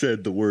fucking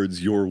said the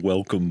words, "You're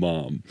welcome,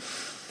 Mom."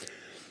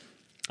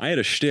 I had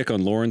a shtick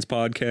on Lauren's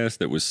podcast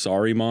that was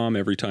 "Sorry, Mom"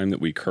 every time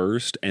that we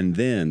cursed, and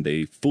then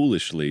they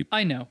foolishly...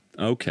 I know.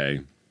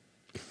 Okay.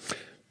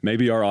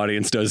 Maybe our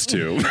audience does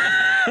too.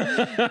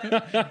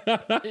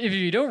 If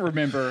you don't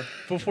remember,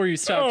 before you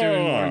stopped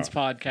doing Lauren's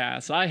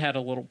podcast, I had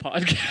a little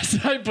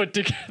podcast I put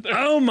together.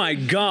 Oh my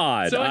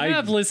God. So I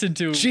have listened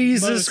to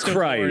Jesus most Christ.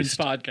 of Lauren's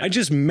podcast. I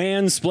just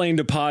mansplained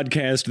a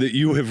podcast that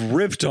you have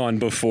ripped on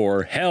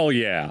before. Hell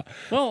yeah.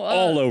 Well,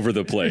 all over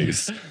the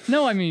place.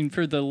 No, I mean,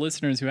 for the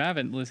listeners who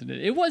haven't listened to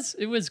it, it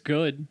was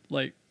good.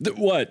 Like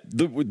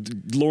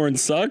Lauren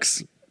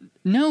sucks?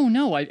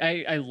 No,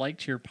 I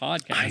liked your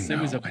podcast. I know,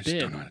 It was a I bit. just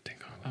don't know how to think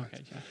of it.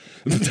 Okay, yeah.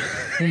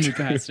 We'll move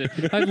past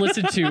it. I've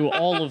listened to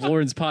all of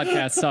Lauren's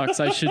podcast sucks.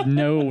 I should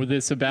know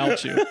this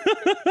about you.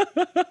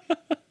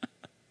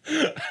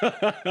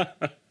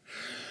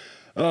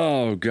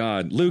 Oh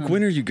God, Luke,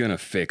 when are you gonna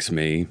fix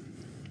me?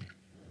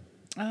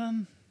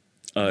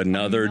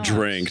 Another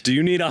drink. Do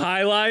you need a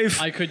High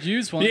Life? I could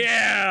use one.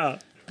 Yeah.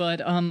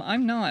 But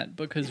I'm not,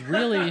 because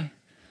really,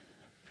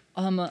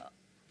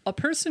 a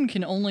person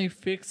can only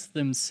fix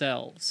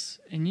themselves,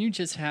 and you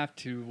just have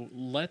to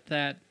let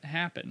that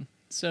happen.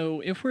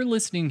 So if we're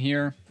listening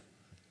here,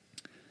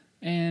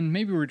 and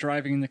maybe we're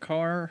driving in the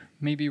car,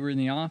 maybe we're in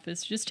the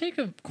office, just take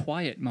a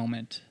quiet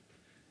moment.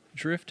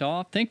 Drift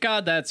off. Thank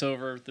God that's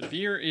over. The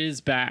beer is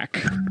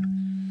back.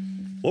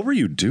 What were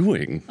you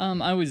doing?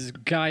 I was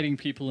guiding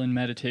people in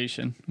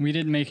meditation. We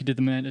didn't make it to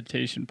the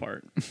meditation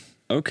part.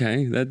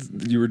 Okay, that's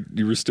you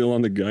were still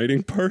on the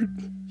guiding part?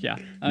 Yeah,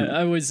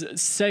 I was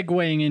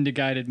segueing into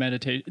guided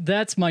meditation.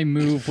 That's my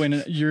move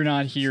when you're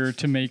not here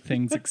to make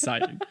things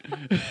exciting.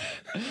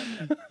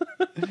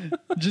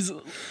 Just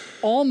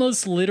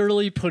almost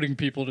literally putting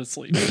people to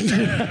sleep.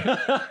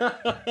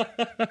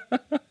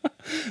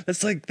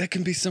 That's like, that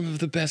can be some of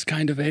the best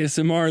kind of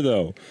ASMR,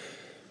 though.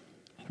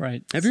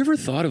 Right. Have you ever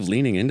thought of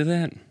leaning into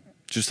that?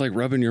 Just like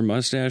rubbing your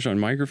mustache on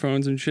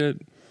microphones and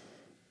shit?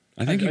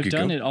 I think I've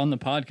done it on the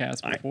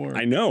podcast before.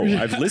 I know.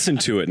 I've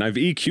listened to it and I've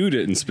EQ'd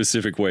it in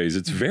specific ways.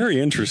 It's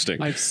very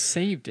interesting. I've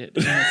saved it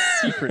in a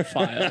secret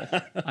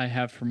file I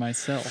have for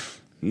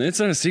myself. It's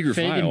not a secret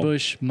file.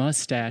 Fagenbush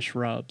mustache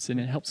rubs, and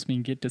it helps me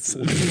get to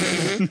sleep.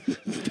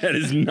 That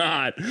is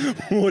not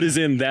what is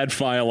in that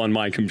file on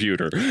my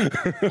computer.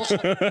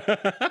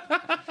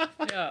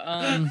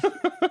 Yeah,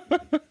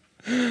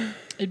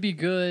 it'd be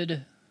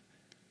good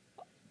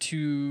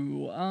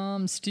to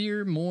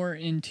steer more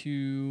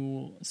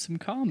into some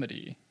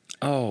comedy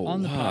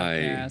on the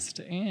podcast.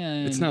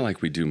 And it's not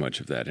like we do much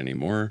of that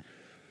anymore.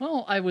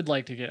 Well, I would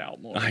like to get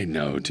out more. I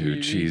know,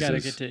 dude. Jesus. We got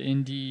to get to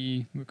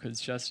Indy because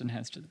Justin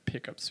has to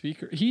pick up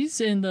speaker. He's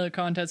in the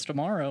contest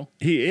tomorrow.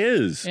 He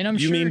is. And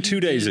you mean 2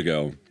 days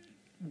ago?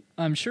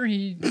 I'm sure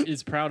he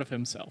is proud of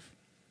himself.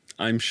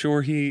 I'm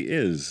sure he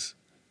is.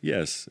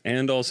 Yes,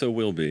 and also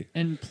will be.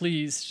 And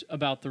pleased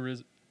about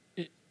the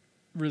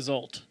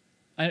result.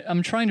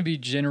 I'm trying to be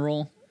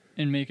general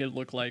and make it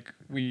look like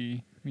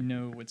we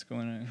know what's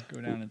going to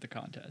go down at the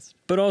contest.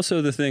 But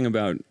also the thing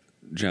about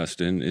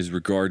Justin is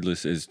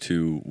regardless as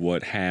to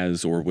what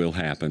has or will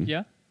happen.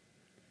 Yeah.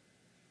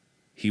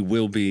 He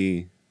will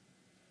be...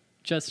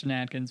 Justin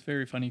Atkins,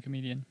 very funny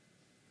comedian.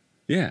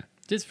 Yeah.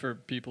 Just for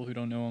people who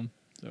don't know him.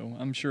 So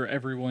I'm sure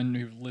everyone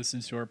who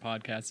listens to our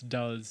podcast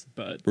does,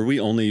 but... Were we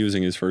only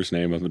using his first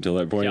name up until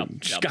that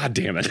point? Yep. God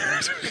damn it.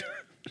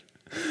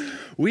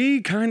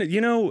 We kind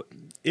of,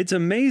 it's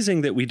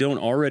amazing that we don't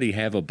already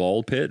have a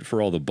ball pit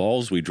for all the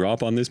balls we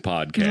drop on this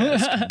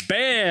podcast.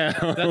 Bam!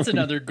 That's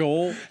another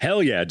goal.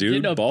 Hell yeah,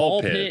 dude. Get a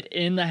ball pit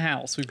in the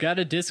house. We've got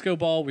a disco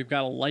ball. We've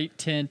got a light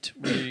tent.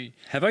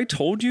 Have I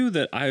told you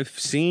that I've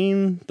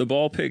seen the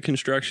ball pit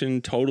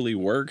construction totally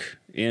work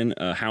in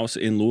a house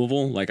in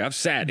Louisville? Like, I've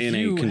sat in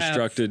a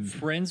constructed... Have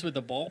friends with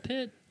a ball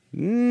pit?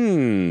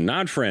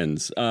 Not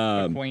friends.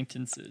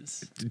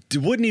 Acquaintances.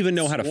 Wouldn't even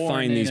know how to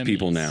find these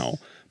people now.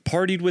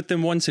 Partied with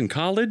them once in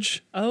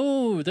college.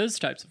 Oh, those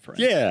types of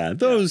friends. Yeah,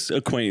 those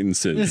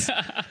acquaintances.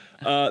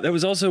 That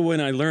was also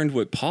when I learned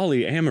what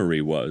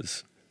polyamory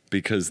was,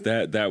 because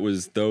that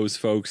was those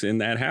folks in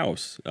that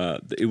house.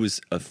 It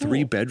was a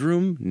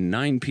 3-bedroom,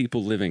 9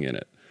 people living in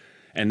it.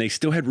 And they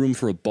still had room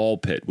for a ball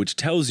pit, which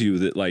tells you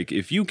that, like,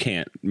 if you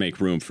can't make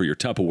room for your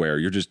Tupperware,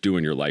 you're just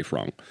doing your life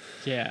wrong.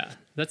 Yeah,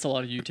 that's a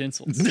lot of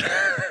utensils.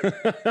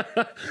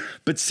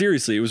 But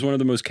seriously, it was one of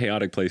the most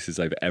chaotic places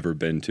I've ever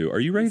been to. Are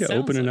you ready to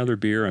open another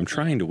beer? I'm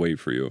trying to wait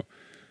for you.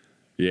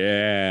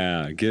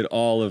 Yeah, get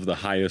all of the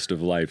highest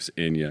of lifes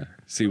in you.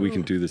 See, we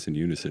can do this in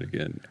unison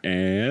again.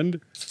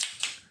 And,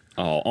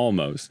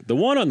 almost. The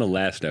one on the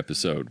last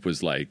episode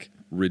was, like,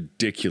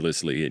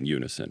 ridiculously in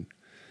unison.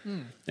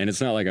 And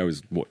it's not like I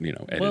was,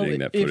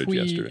 editing that footage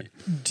yesterday.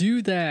 If we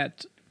do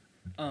that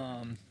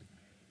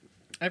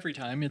every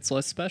time, it's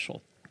less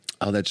special.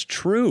 Oh, that's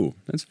true.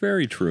 That's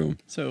very true.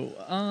 So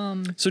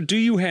do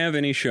you have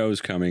any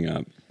shows coming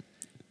up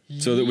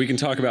so that we can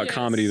talk about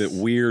comedy that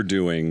we're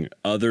doing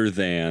other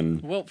than...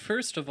 Well,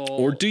 first of all...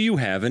 Or do you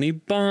have any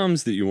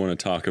bombs that you want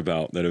to talk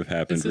about that have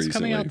happened recently? Is this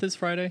coming out this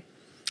Friday?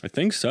 I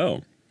think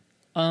so.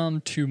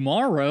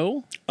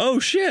 Tomorrow. Oh,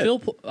 shit.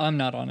 I'm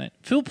not on it.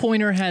 Phil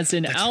Pointer has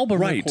an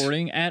album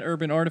recording at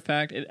Urban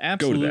Artifact. And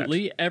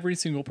absolutely every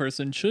single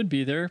person should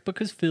be there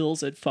because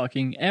Phil's at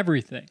fucking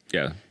everything.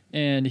 Yeah.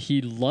 And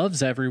he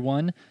loves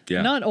everyone.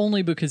 Yeah. Not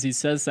only because he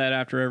says that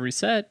after every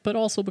set, but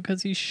also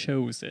because he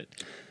shows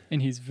it.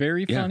 And he's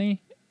very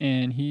funny,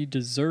 and he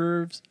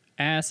deserves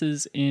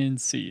asses in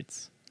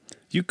seats.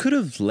 You could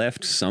have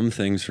left some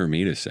things for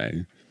me to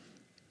say.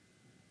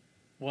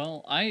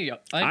 Well, I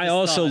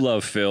also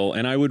love Phil,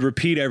 and I would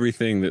repeat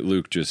everything that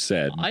Luke just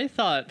said. I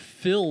thought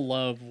Phil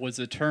love was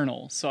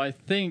eternal, so I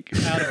think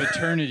out of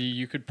eternity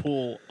you could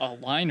pull a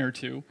line or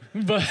two.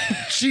 But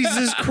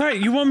Jesus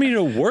Christ, you want me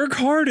to work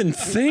hard and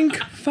think?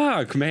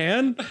 Fuck,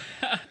 man.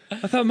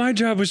 I thought my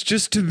job was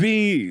just to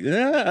be...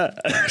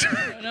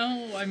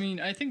 No, I mean,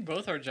 I think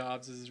both our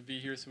jobs is to be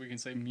here so we can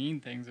say mean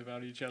things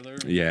about each other.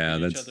 Yeah,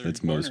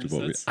 that's most of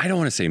what we... I don't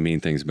want to say mean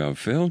things about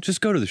Phil.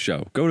 Just go to the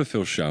show. Go to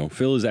Phil's show.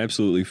 Phil is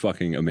absolutely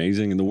fucking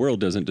amazing, and the world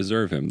doesn't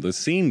deserve him. The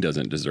scene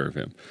doesn't deserve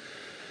him.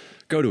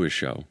 Go to his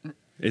show.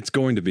 It's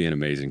going to be an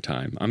amazing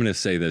time. I'm going to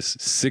say this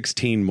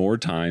 16 more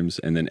times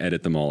and then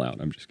edit them all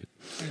out. I'm just kidding.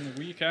 And the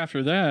week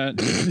after that...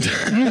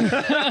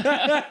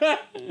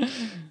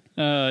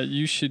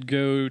 you should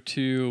go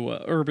to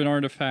Urban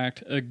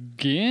Artifact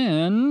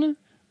again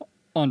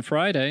on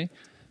Friday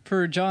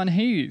for John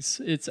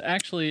Hayes. It's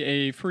actually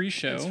a free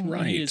show. That's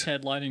right. He is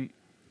headlining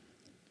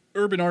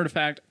Urban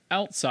Artifact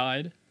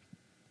outside.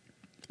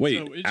 Wait,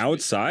 So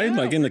outside?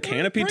 Like in the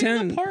canopy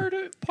tent?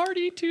 The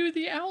party to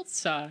the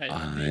outside.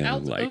 I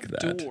like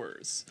that.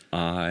 Doors.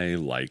 I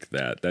like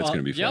that. That's going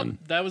to be fun.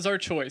 Yep, that was our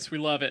choice. We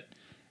love it.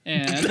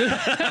 And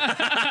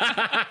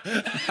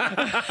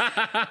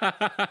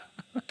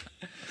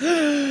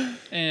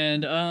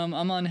and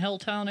I'm on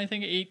Helltown, I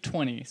think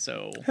 8:20.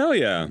 So Hell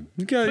yeah.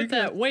 put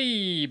that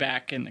way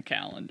back in the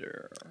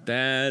calendar.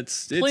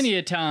 That's Plenty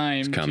of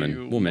time. It's coming.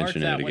 To We'll mark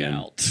mention that it again.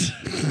 one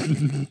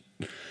out.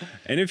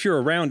 And if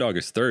you're around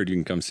August 3rd, you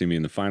can come see me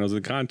in the finals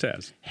of the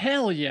contest.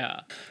 Hell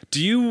yeah.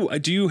 Do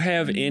you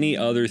have any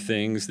other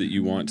things that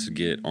you want to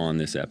get on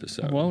this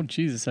episode? Well,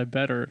 Jesus, I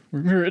better.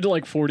 We're at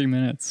like 40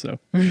 minutes, so.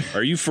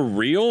 Are you for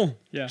real?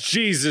 Yeah.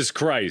 Jesus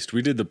Christ.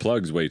 We did the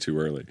plugs way too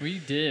early. We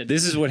did.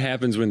 This is what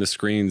happens when the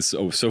screen's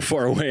so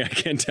far away. I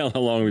can't tell how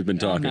long we've been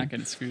talking. I'm not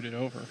going to scoot it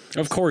over.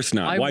 Of course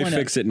not. Why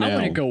fix it now? I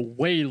want to go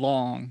way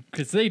long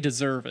because they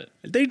deserve it.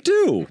 They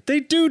do. They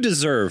do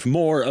deserve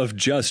more of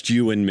just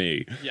you and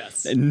me.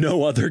 Yes. And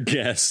no other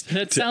guest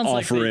That to sounds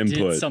like offer they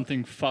input. did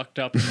something fucked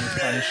up and we're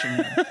punishing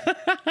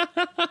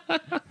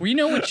them. We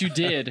know what you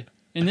did,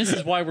 and this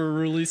is why we're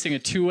releasing a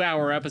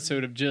 2-hour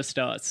episode of just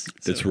us.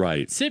 So That's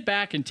right. sit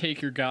back and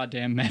take your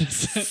goddamn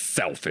medicine.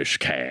 Selfish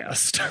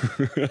cast.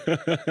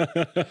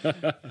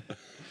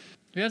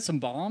 You had some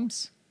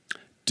bombs?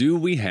 Do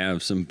we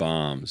have some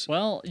bombs?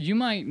 Well, you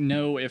might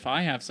know if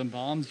I have some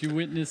bombs. You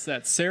witnessed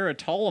that Sarah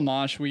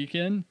Tolomosh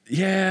weekend.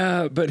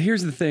 Yeah, but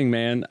here's the thing,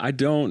 man. I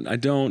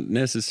don't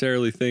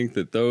necessarily think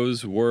that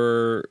those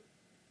were.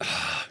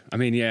 I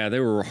mean, yeah, they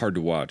were hard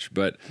to watch,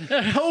 but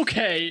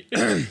Okay.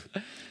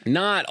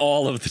 not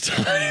all of the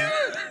time.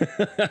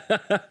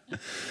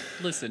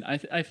 Listen,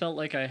 I felt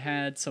like I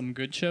had some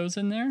good shows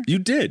in there. You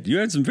did. You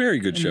had some very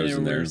good And shows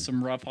in there there. were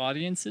some rough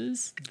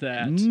audiences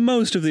that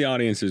Most of the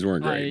audiences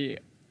weren't great.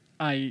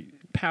 I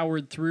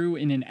powered through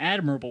in an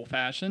admirable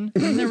fashion.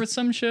 And there were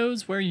some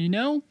shows where,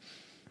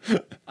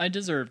 I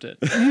deserved it.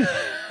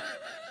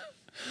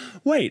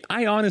 Wait,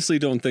 I honestly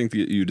don't think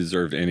that you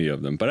deserved any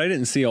of them, but I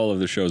didn't see all of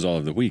the shows all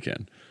of the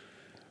weekend.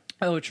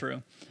 Oh,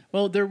 true.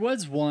 Well, there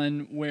was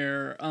one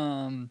where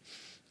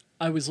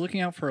I was looking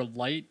out for a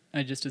light.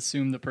 I just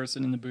assumed the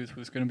person in the booth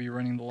was going to be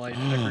running the light.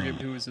 I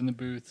forget who was in the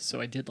booth,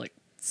 so I did like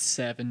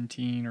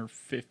 17 or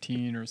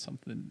 15 or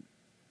something.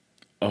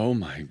 Oh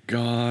my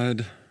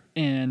God.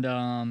 And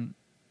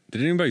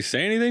Did anybody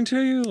say anything to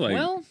you? Like,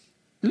 well,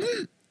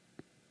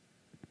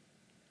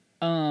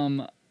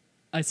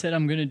 I said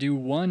I'm going to do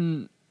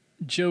one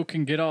joke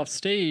and get off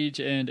stage,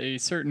 and a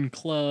certain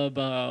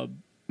club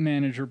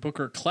manager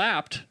booker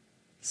clapped.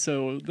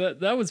 So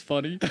that was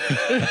funny.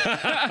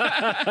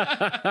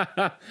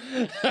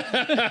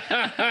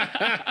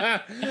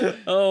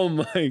 oh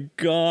my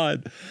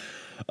God.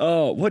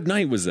 Oh, what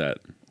night was that?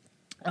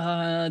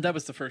 That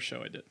was the first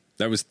show I did.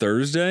 That was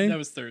Thursday? That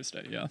was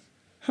Thursday, yeah.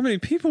 How many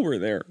people were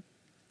there?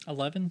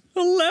 11?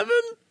 11?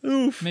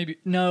 Oof. Maybe.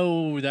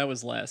 No, that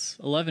was less.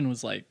 11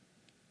 was like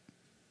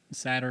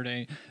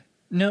Saturday.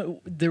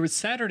 No, there was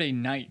Saturday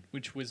night,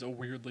 which was a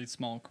weirdly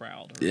small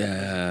crowd. Or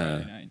Yeah.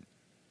 Friday night.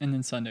 And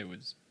then Sunday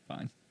was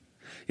fine.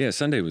 Yeah,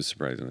 Sunday was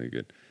surprisingly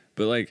good.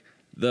 But like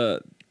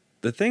the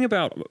thing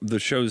about the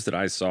shows that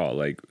I saw,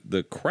 like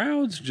the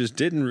crowds just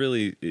didn't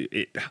really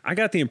I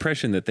got the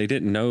impression that they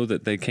didn't know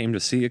that they came to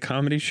see a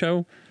comedy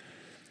show.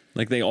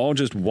 Like they all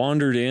just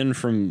wandered in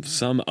from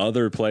some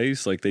other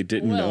place, like they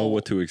didn't know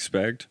what to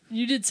expect.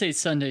 You did say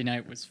Sunday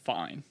night was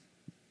fine.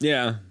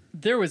 Yeah.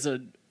 There was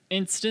an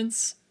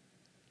instance.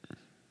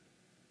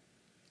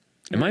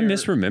 Am I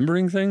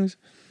misremembering things?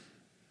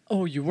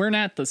 Oh, you weren't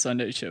at the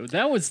Sunday show.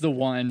 That was the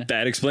one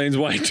That explains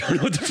why I don't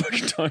know what the fuck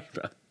you're talking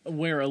about.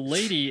 where a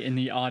lady in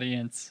the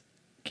audience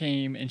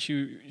came and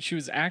she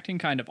was acting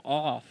kind of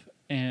off,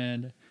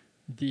 and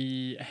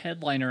the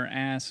headliner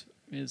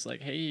is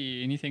like,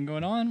 "Hey, anything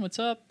going on? What's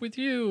up with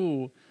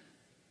you?"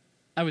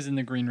 I was in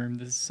the green room.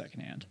 This is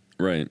secondhand.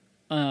 Right.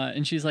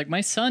 And she's like,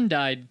 "My son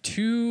died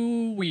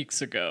 2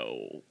 weeks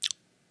ago,"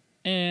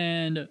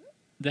 and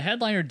the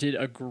headliner did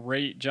a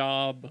great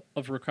job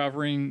of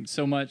recovering,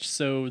 so much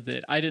so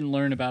that I didn't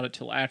learn about it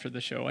till after the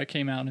show. I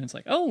came out and it's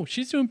like, oh,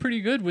 she's doing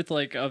pretty good with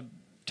like a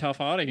tough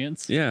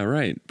audience. Yeah,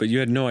 right. But you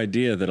had no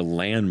idea that a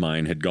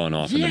landmine had gone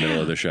off in the middle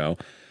of the show.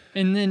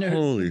 And then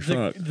Holy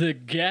fuck. The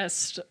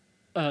guest,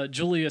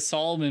 Julia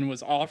Solomon,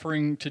 was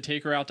offering to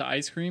take her out to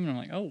ice cream. And I'm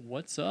like, oh,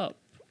 what's up?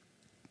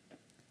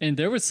 And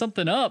there was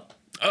something up.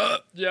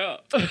 Yeah.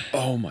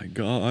 Oh my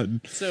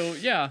God. So,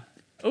 yeah,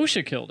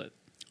 OSHA killed it.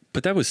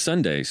 But that was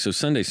Sunday, so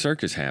Sunday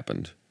Circus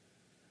happened.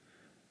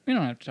 We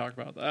don't have to talk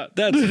about that.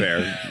 That's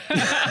fair.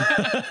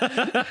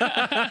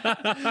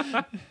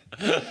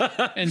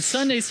 And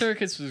Sunday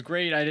Circus was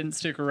great. I didn't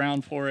stick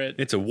around for it.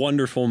 It's a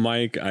wonderful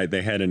mic.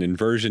 They had an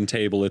inversion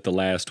table at the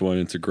last one.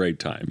 It's a great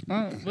time.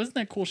 Wasn't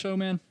that a cool show,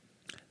 man?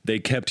 They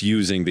kept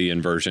using the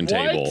inversion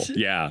table.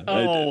 Yeah.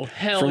 Oh,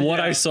 hell From what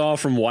yeah. I saw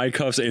from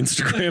Wycuff's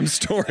Instagram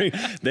story,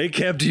 they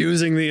kept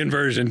using the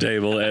inversion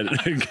table.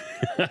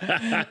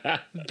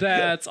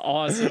 That's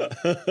awesome.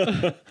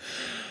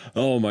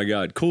 Oh my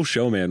God. Cool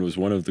Showman was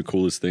one of the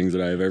coolest things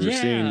that I have ever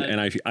Yeah. seen.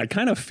 And I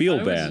kind of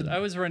feel bad. I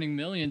was running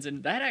Millions,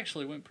 and that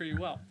actually went pretty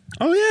well.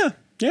 Oh, yeah.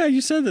 Yeah,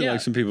 you said that Yeah.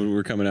 like some people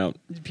were coming out.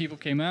 People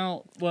came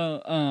out.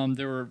 Well,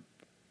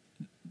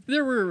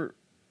 there were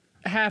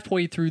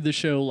halfway through the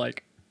show,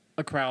 like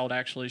a crowd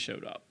actually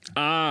showed up.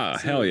 Ah,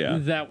 hell yeah.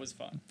 That was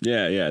fun.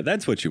 Yeah, yeah.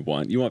 That's what you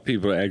want. You want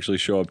people to actually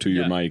show up to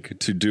your Yeah. mic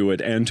to do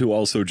it and to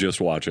also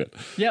just watch it.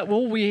 Yeah,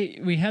 well,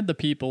 we had the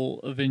people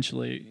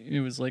eventually.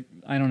 It was like,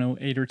 I don't know,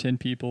 8 or 10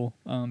 people.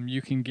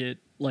 You can get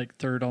like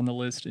third on the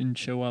list and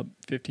show up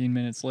 15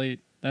 minutes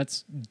late.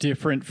 That's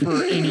different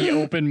for any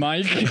open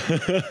mic.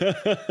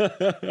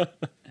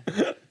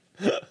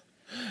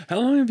 How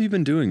long have you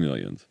been doing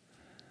Millions?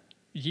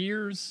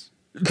 Years.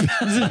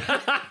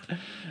 I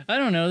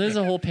don't know. There's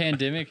a whole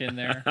pandemic in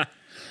there.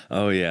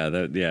 Oh yeah,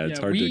 it's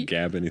hard to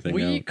gab anything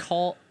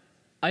out.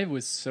 I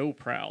was so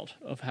proud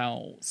of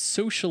how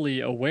socially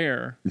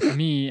aware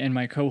me and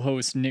my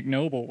co-host Nick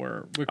Noble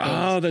were.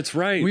 Oh, that's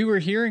right. We were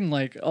hearing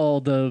like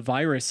all the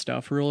virus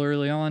stuff real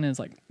early on, and it's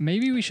like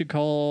maybe we should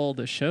call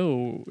the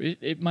show.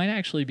 It might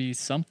actually be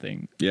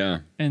something. Yeah.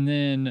 And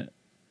then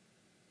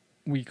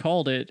we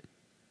called it,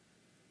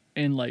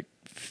 and like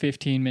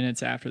 15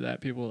 minutes after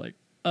that, people were like,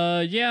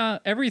 yeah,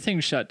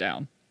 everything's shut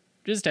down.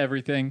 Just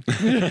everything.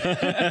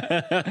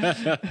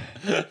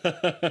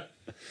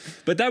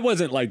 But that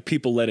wasn't like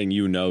people letting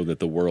you know that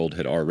the world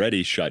had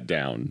already shut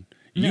down.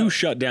 No. You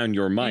shut down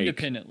your mic.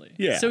 Independently.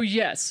 Yeah. So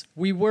yes,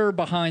 we were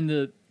behind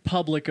the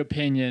public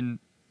opinion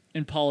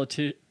and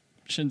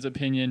politicians'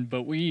 opinion,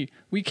 but we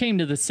came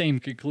to the same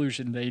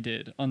conclusion they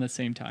did on the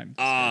same time.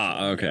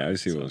 Ah, okay. I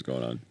see what was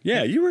going on.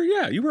 Yeah, you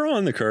were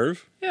on the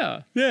curve.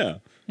 Yeah. Yeah.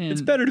 And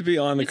it's better to be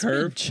on the It's been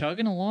curve.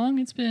 chugging along.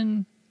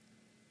 It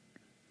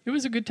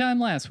was a good time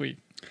last week.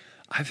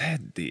 I've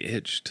had the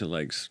itch to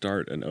like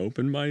start an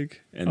open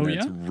mic, and Oh,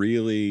 that's yeah?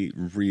 really,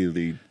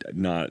 really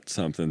not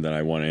something that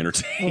I want to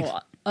entertain.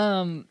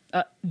 Well,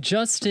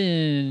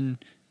 Justin,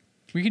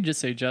 we can just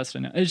say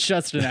Justin. It's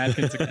Justin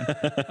Atkins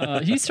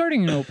again. He's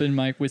starting an open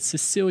mic with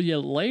Cecilia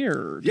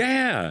Laird.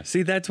 Yeah,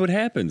 see, that's what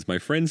happens. My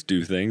friends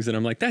do things, and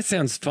I'm like, that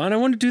sounds fun. I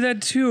want to do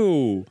that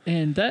too.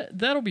 And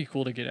that'll be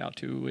cool to get out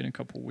to in a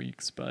couple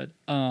weeks. But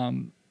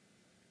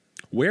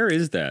Where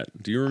is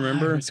that? Do you I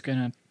remember? was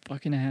gonna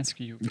fucking ask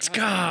you.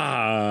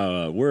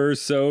 Ska. We're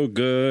so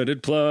good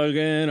at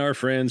plugging our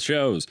friends'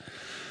 shows.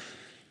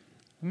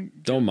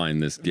 Don't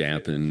mind this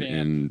gap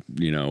and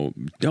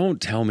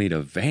don't tell me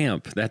to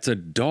vamp. That's a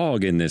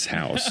dog in this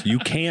house. You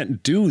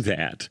can't do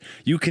that.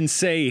 You can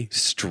say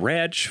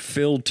stretch,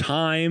 fill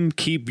time,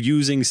 keep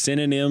using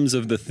synonyms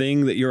of the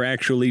thing that you're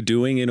actually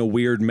doing in a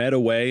weird meta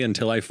way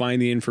until I find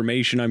the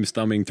information I'm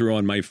thumbing through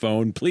on my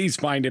phone. Please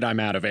find it. I'm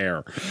out of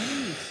air.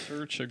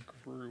 Search a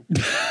group.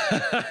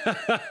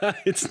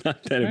 It's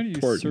not that How do you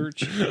important.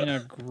 search in a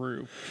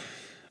group?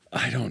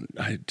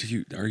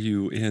 Are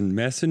you in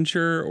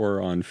Messenger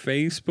or on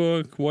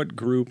Facebook? What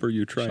group are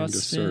you trying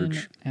Justin to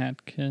search?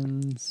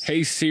 Atkins.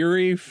 Hey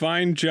Siri,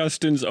 find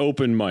Justin's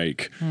open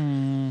mic.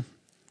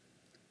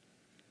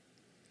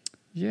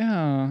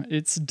 Yeah,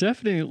 it's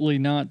definitely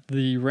not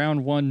the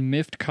round one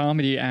Miffed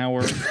Comedy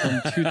Hour from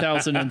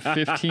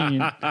 2015.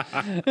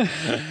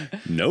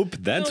 Nope,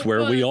 that's No,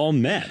 where we but- all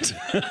met.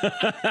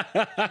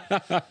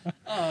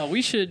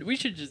 We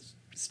should just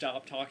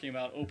stop talking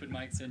about open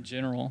mics in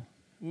general.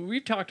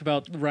 We've talked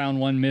about round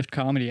one Miffed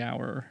Comedy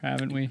Hour,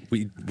 haven't we?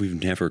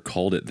 We've never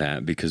called it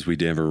that because we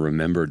never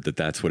remembered that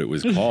that's what it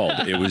was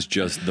called. It was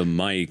just the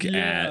mic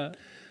at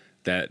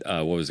that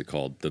what was it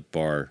called? The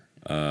bar.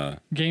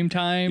 Game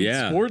Time,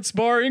 Yeah. Sports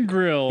Bar and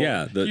Grill.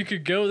 Yeah, you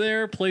could go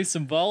there, play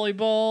some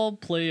volleyball,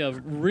 play a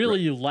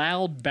really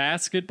loud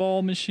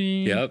basketball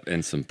machine. Yep,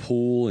 and some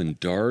pool and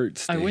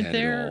darts. I They went had it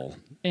there all.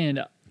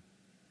 and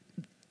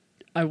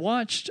I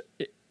watched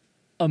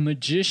a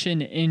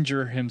magician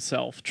injure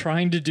himself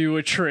trying to do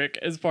a trick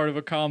as part of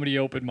a comedy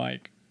open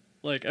mic,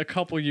 like a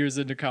couple years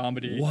into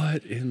comedy.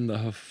 What in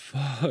the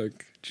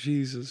fuck?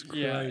 Jesus Christ.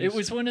 Yeah, it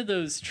was one of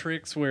those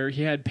tricks where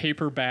he had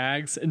paper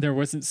bags and there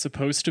wasn't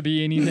supposed to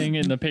be anything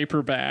in the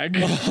paper bag.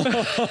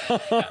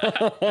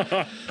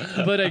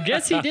 But I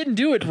guess he didn't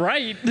do it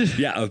right.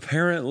 Yeah,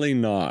 apparently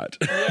not.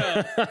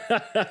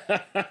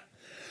 Yeah.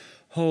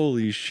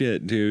 Holy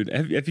shit, dude.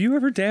 Have you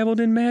ever dabbled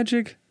in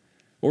magic?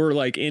 Or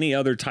like any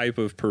other type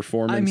of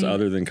performance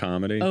other than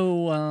comedy?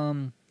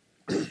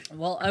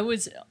 Well, I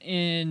was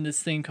in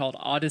this thing called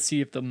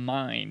Odyssey of the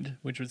Mind,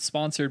 which was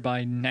sponsored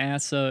by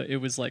NASA. It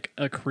was like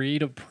a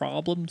creative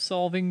problem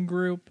solving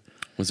group.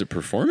 Was it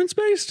performance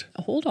based?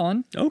 Hold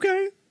on.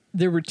 Okay.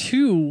 There were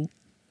two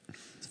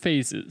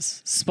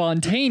phases.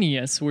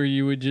 Spontaneous, where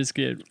you would just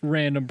get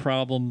random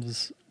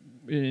problems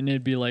and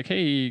it'd be like,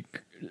 hey,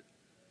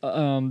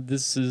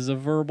 this is a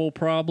verbal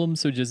problem,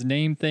 so just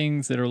name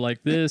things that are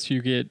like this.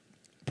 You get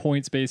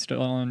points based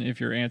on if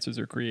your answers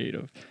are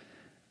creative.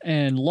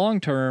 and long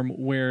term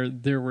where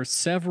there were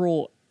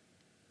several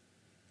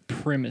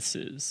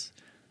premises,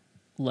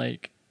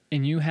 like,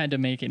 and you had to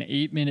make an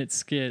 8-minute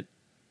skit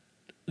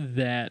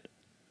that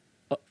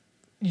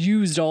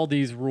used all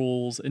these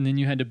rules, and then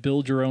you had to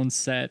build your own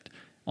set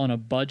on a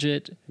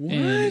budget. What?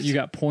 And you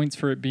got points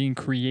for it being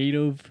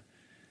creative.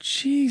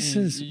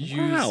 Jesus.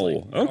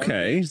 Wow.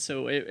 Okay.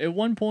 So at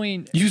one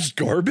point, Used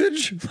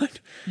garbage? What?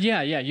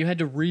 yeah, you had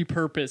to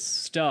repurpose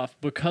stuff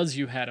because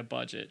you had a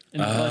budget,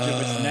 and the budget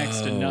was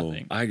next to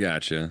nothing. I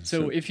gotcha.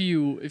 So if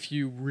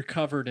you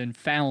recovered and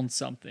found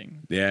something,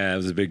 yeah, it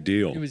was a big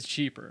deal. it was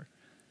cheaper.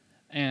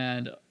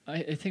 And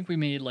I think we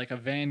made like a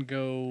Van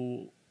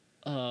Gogh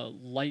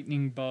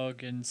lightning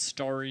bug and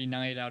starry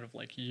night out of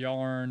like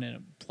yarn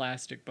and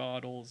plastic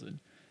bottles, and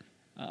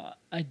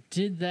I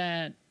did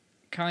that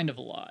kind of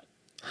a lot.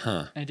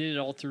 Huh. I did it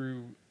all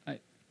through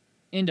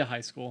into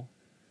high school,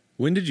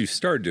 When did you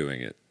start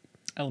doing it?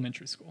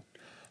 elementary school.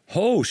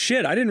 Oh,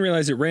 shit. I didn't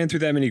realize it ran through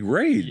that many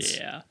grades.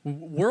 Yeah,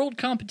 world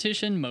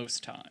competition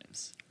most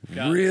times.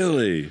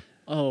 Really?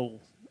 Oh,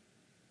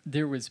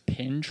 there was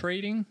pin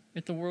trading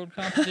at the world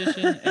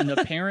competition, and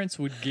the parents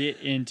would get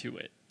into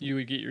it. You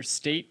would get your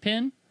state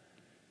pin,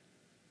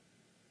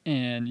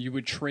 and you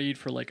would trade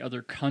for like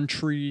other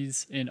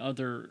countries and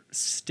other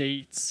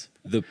states.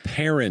 The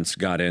parents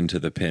got into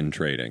the pin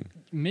trading.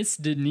 Miss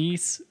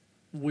Denise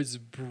was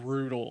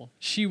brutal.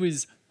 She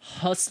was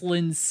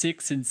hustling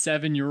 6 and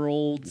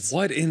 7-year-olds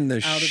What in the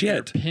out shit?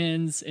 of their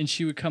pins, and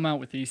she would come out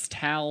with these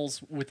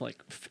towels with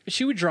like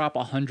she would drop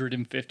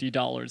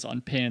 $150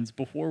 on pins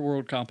before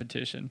world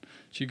competition.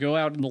 She'd go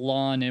out in the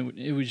lawn, and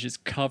it was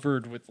just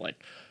covered with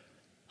like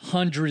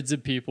hundreds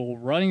of people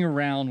running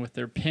around with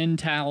their pin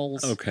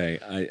towels. Okay,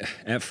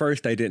 at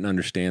first I didn't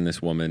understand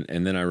this woman,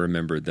 and then I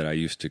remembered that I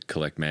used to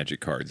collect magic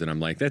cards, and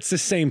I'm like, that's the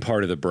same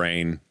part of the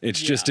brain.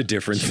 It's just a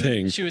different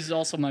thing. She was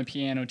also my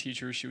piano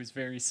teacher. She was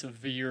very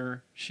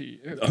severe. Oh,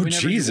 whenever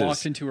Jesus. you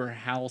walked into her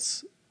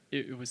house,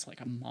 it was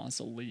like a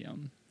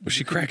mausoleum. Was she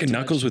You couldn't cracking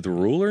knuckles touch- with a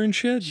ruler and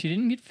shit? She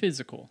didn't get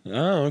physical.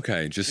 Oh,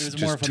 okay. Just It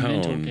was more of a tone.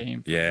 mental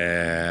game.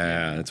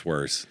 Yeah, that's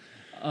worse.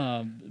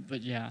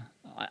 But yeah,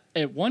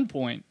 at one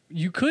point,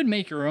 you could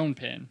make your own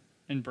pin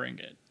and bring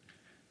it.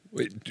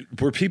 Wait,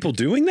 were people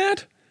doing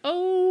that?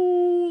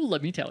 Oh,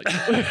 let me tell you.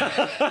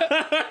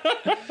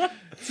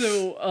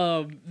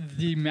 So,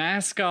 the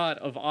mascot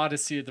of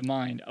Odyssey of the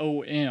Mind,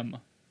 OM,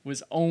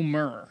 was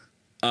Omer.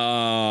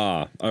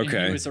 Ah, And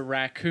okay. he was a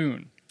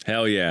raccoon.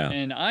 Hell yeah.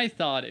 And I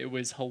thought it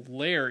was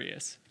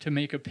hilarious to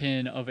make a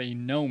pin of a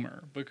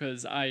gnomer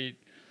because I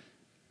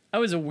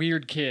was a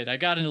weird kid. I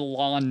got into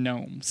lawn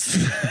gnomes.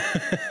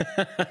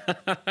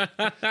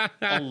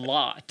 A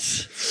lot.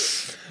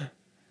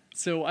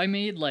 So I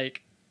made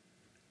like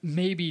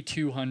maybe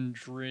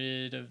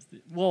 200 of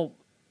well,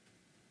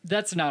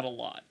 that's not a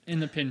lot in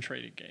the pin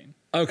trading game.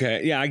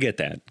 Okay, yeah, I get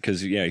that.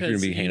 Because, yeah, you're going to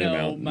be handing them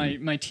out.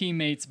 My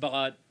teammates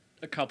bought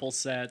a couple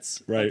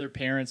sets. Right. Other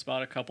parents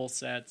bought a couple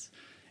sets.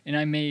 And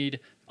I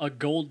made a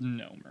golden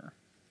gnomer.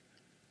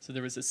 So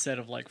there was a set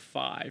of like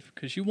 5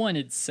 because you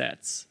wanted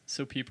sets.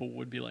 So people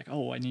would be like,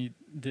 oh, I need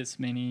this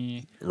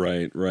many.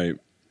 Right.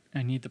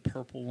 I need the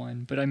purple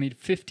one. But I made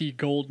 50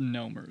 golden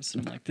gnomers.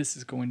 And I'm like, this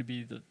is going to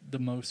be the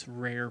most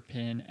rare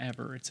pin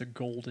ever. It's a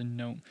golden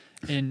gnome.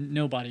 And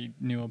nobody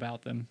knew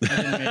about them. I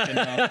didn't make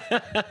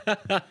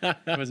enough.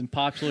 It wasn't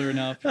popular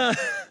enough.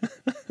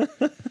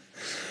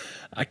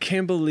 I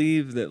can't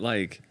believe that,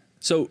 like...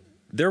 So,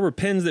 there were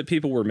pins that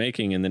people were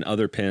making and then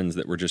other pins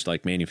that were just,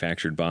 like,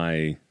 manufactured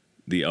by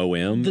the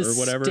OM The or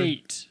whatever?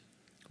 state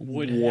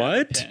would have a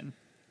What? pin.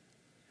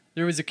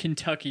 There was a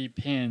Kentucky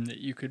pin that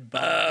you could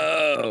buy.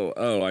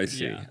 Oh, I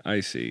see. Yeah. I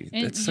see.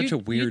 And That's such a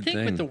weird you'd think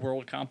thing. with the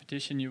world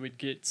competition you would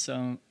get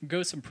some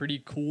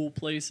pretty cool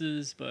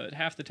places, but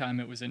half the time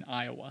it was in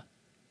Iowa.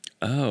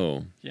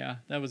 Oh, Yeah,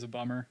 that was a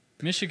bummer.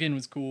 Michigan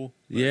was cool.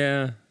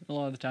 yeah. A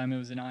lot of the time it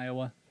was in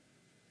Iowa.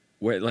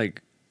 Wait,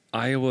 like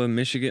Iowa,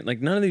 Michigan, like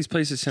none of these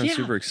places sound Yeah.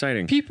 super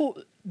exciting.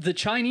 The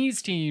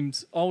Chinese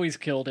teams always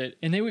killed it,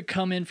 and they would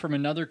come in from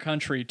another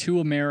country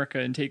to America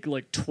and take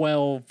like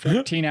 12,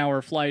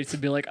 14-hour flights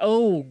and be like,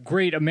 oh,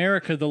 great,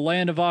 America, the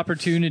land of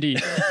opportunity.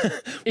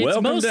 It's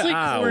Welcome to mostly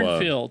Iowa.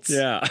 cornfields,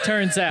 Yeah.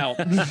 turns out.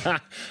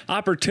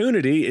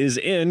 Opportunity is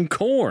in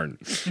corn.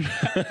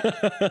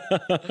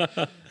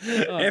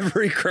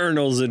 Every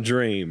kernel's a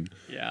dream.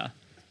 Yeah.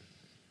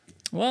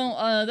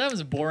 Well, that was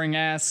a boring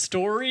ass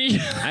story.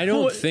 I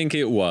don't think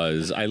it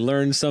was. I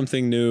learned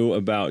something new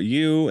about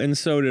you, and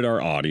so did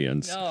our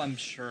audience. Oh, I'm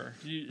sure.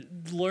 You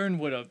learn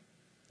what a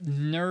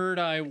nerd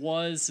I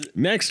was.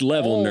 Next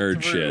level all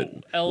nerd through shit.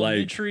 Like,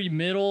 Elementary,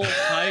 middle,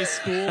 high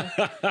school.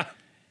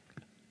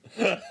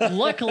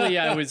 Luckily,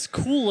 I was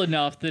cool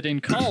enough that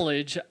in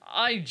college,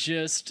 I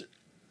just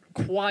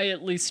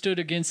quietly stood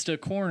against a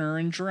corner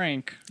and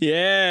drank.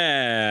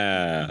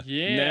 yeah.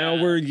 Yeah.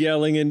 Now we're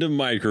yelling into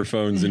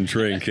microphones and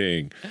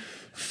drinking.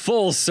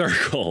 Full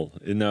circle.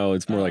 No,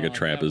 it's more like a Oh, that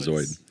trapezoid.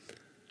 was-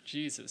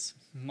 Jesus.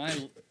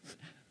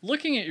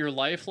 Looking at your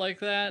life like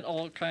that,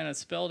 all kind of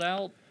spelled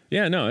out.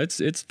 Yeah, no, it's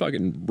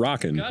fucking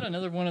rocking. Got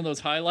another one of those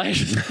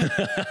highlights.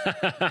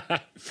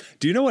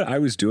 Do you know what I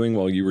was doing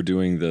while you were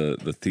doing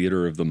the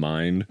theater of the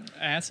mind?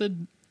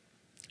 Acid?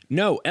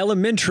 No,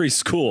 elementary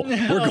school. No,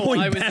 We're going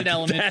I was back in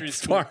elementary that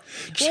school. far.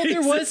 Well,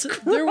 Jesus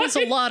there was a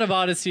Christ. lot of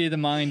Odyssey of the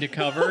Mind to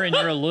cover, and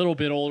you're a little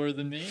bit older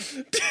than me.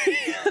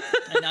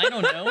 And I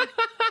don't know.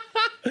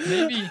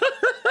 Maybe.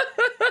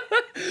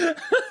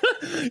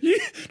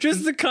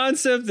 Just the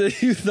concept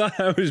that you thought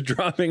I was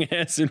dropping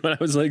acid when I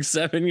was like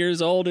 7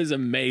 years old is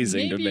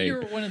amazing to Maybe me.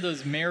 you're one of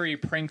those merry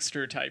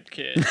prankster type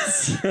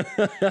kids.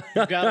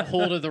 You got a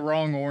hold of the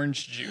wrong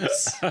orange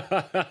juice.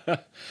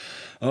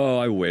 Oh,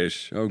 I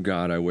wish. Oh,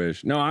 God, I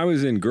wish. No, I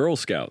was in Girl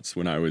Scouts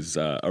when I was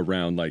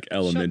around like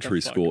elementary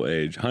fuck school up.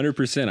 age.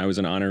 100%. I was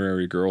an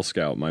honorary Girl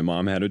Scout. My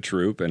mom had a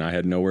troop and I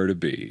had nowhere to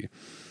be.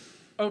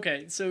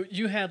 Okay, so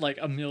you had like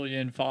a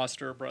million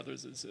foster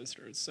brothers and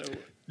sisters. So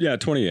Yeah,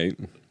 28.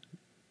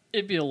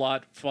 it'd be a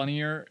lot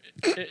funnier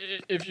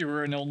if you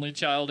were an only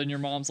child and your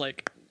mom's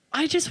like,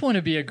 I just want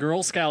to be a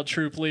Girl Scout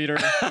troop leader.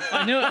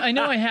 I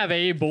know I have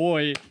a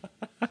boy.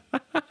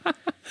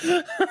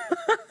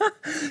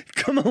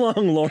 Come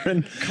along,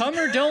 Lauren. Come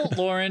or don't,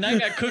 Lauren. I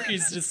got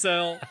cookies to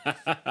sell.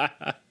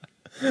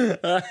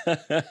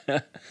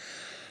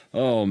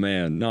 Oh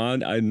man, no,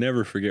 I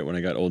never forget when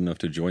I got old enough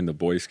to join the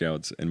Boy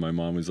Scouts, and my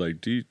mom was like,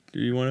 "Do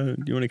you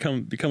want to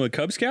come become a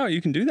Cub Scout?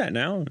 You can do that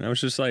now." And I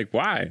was just like,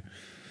 "Why?"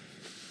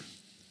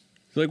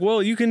 She's like,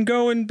 "Well, you can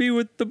go and be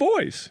with the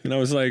boys." And I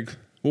was like,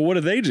 "Well, what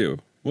do they do?"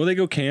 "Well, they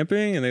go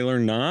camping and they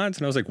learn knots."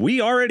 And I was like,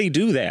 "We already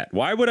do that.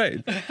 Why would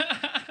I?"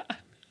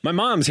 My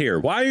mom's here.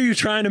 Why are you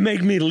trying to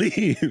make me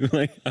leave?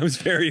 Like, I was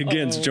very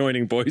against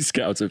joining Boy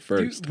Scouts at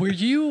first. Dude,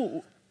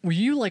 were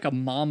you like a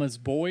mama's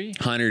boy?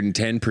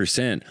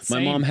 110%. My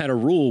Same. mom had a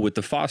rule with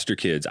the foster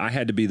kids. I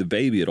had to be the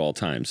baby at all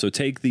times. So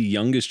take the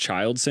youngest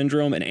child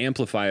syndrome and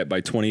amplify it by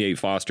 28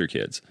 foster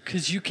kids.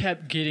 Because you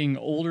kept getting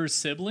older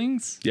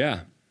siblings?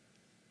 Yeah.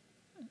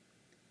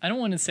 I don't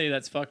want to say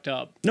that's fucked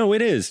up. No,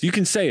 it is. You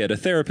can say it. A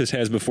therapist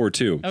has before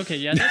too. Okay,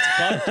 yeah, that's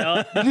fucked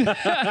up.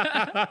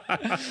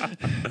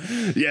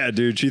 Yeah,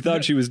 dude. She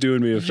thought she was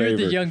doing me a You're favor.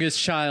 the youngest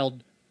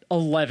child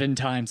 11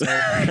 times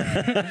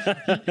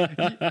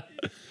over.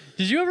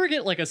 Did you ever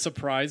get like a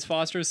surprise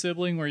foster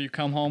sibling where you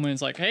come home and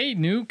it's like, hey,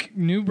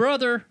 new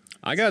brother?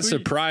 I got Sweet.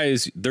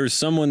 surprised. There's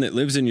someone that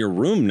lives in your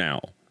room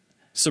now.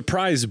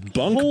 Surprise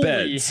bunk Holy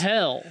beds.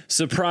 hell.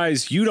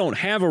 Surprise, you don't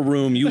have a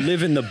room. You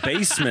live in the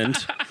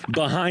basement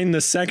behind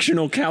the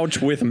sectional couch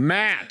with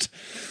Matt.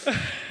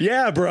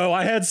 Yeah, bro,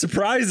 I had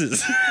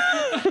surprises.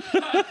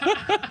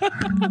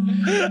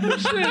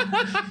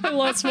 I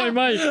lost my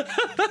mic.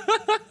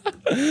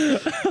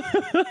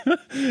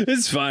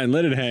 It's fine.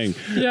 Let it hang.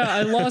 Yeah,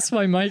 I lost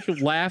my mic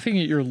laughing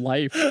at your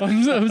life.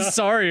 I'm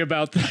sorry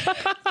about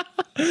that.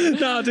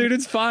 No, dude,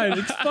 it's fine.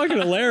 It's fucking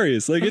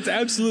hilarious. Like, it's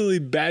absolutely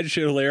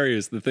batshit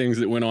hilarious, the things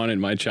that went on in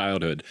my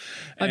childhood.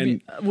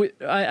 And I mean,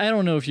 I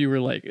don't know if you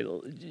were like,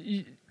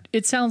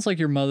 it sounds like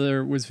your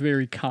mother was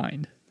very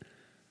kind.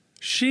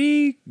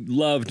 she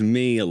loved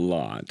me a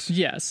lot.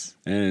 Yes.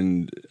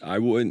 And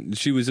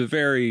she was a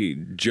very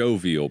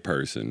jovial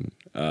person.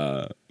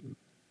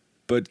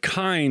 But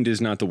kind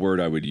is not the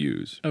word I would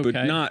use. Okay.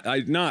 But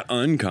not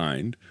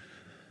unkind,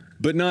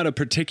 but not a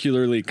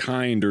particularly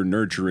kind or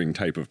nurturing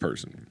type of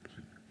person.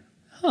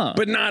 Huh.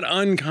 But not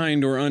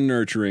unkind or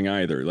unnurturing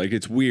either. Like,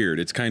 it's weird.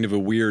 It's kind of a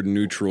weird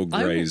neutral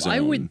gray zone.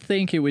 I would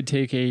think it would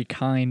take a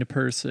kind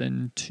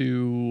person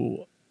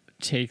to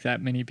take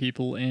that many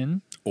people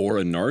in. Or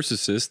a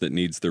narcissist that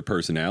needs their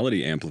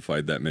personality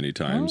amplified that many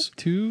times. Well,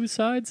 two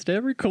sides to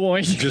every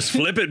coin. Just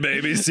flip it,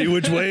 baby. See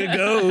which way it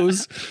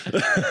goes.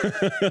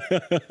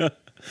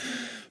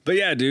 But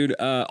yeah, dude.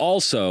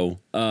 Also,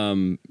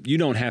 you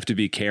don't have to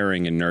be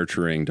caring and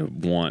nurturing to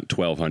want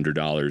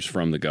 $1,200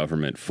 from the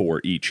government for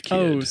each kid.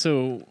 Oh,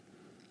 so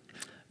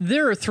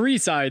there are three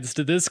sides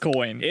to this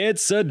coin.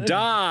 It's a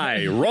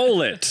die.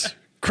 Roll it.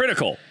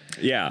 Critical.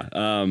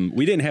 Yeah.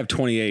 We didn't have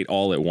 28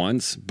 all at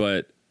once,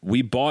 but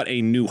we bought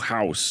a new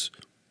house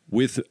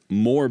with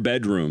more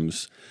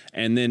bedrooms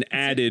and then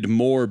added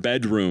more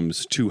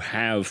bedrooms to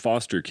have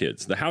foster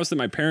kids. The house that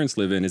my parents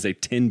live in is a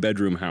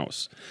 10-bedroom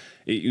house.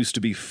 It used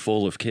to be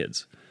full of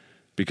kids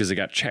because they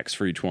got checks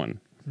for each one.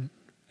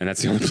 And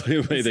that's the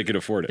only way they could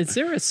afford it. Is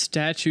there a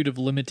statute of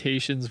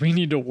limitations we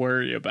need to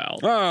worry about?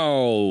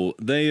 Oh,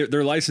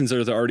 their license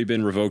has already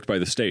been revoked by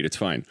the state. It's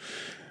fine.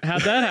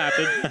 How'd that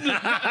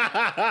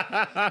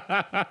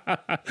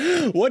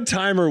happen? What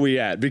time are we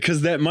at?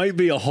 Because that might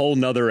be a whole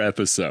nother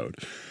episode.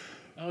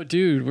 Oh,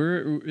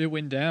 dude, it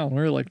went down.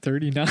 We're like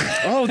 39.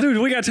 Oh, dude,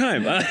 we got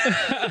time.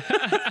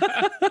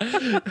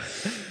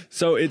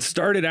 So it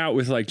started out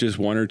with like just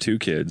one or two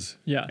kids.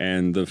 Yeah.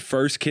 And the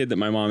first kid that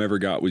my mom ever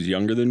got was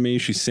younger than me.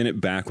 She sent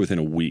it back within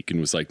a week and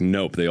was like,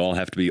 nope, they all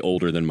have to be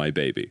older than my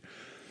baby.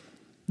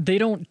 They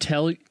don't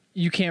tell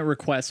you can't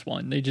request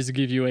one. They just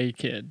give you a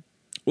kid.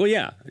 Well,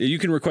 yeah, you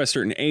can request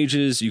certain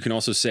ages. You can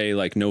also say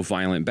like no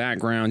violent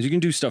backgrounds. You can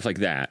do stuff like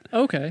that.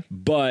 Okay.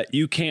 But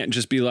you can't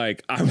just be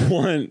like, I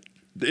want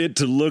it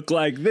to look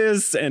like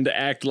this and to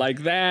act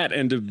like that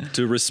and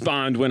to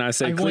respond when I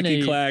say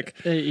clicky clack.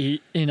 An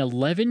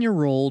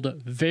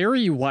 11-year-old,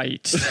 very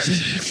white.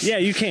 Yeah,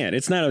 you can't.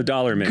 It's not a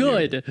dollar menu.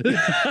 Good.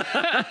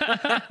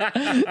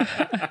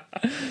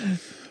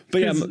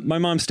 But yeah, my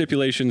mom's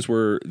stipulations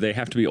were they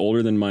have to be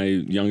older than my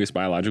youngest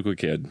biological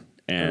kid.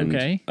 And,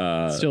 okay.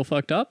 Still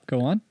fucked up.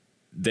 Go on.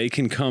 They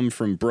can come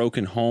from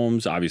broken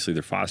homes. Obviously,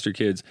 they're foster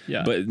kids.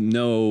 Yeah. But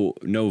no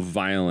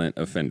violent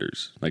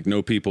offenders. Like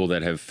no people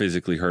that have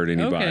physically hurt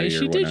anybody. Okay,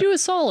 she did you a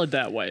solid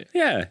that way.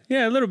 Yeah,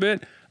 a little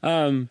bit.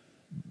 And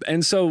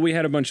so we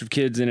had a bunch of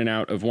kids in and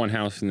out of one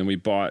house, and then we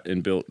bought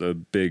and built a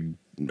big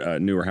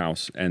newer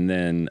house. And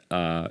then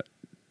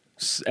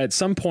at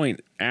some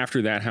point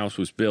after that house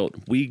was built,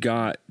 we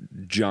got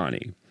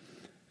Johnny.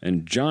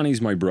 And Johnny's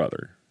my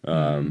brother.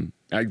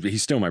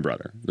 He's still my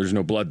brother. There's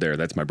no blood there.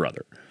 That's my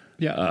brother.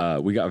 Yeah.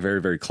 We got very,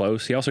 very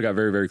close. He also got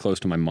very, very close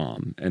to my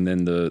mom. And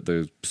then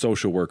the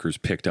social workers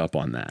picked up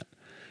on that.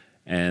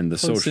 And the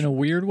close in a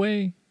weird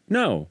way?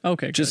 No.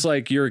 Okay. Just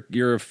like you're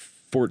a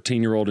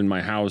 14-year-old in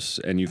my house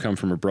and you come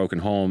from a broken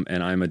home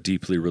and I'm a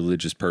deeply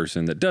religious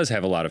person that does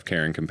have a lot of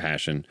care and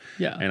compassion.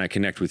 Yeah. And I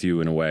connect with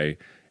you in a way.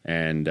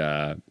 And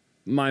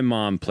my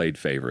mom played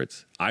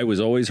favorites. I was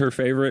always her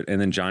favorite. And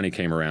then Johnny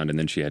came around and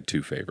then she had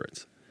 2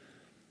 favorites.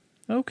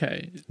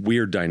 Okay.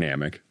 Weird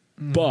dynamic.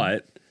 Mm-hmm.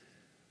 But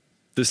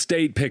the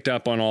state picked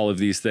up on all of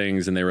these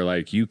things and they were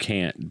like, you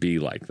can't be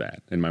like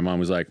that. And my mom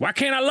was like, why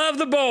can't I love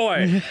the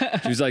boy?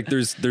 She was like,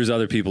 there's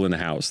other people in the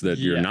house that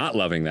you're not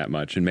loving that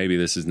much. And maybe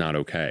this is not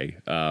okay.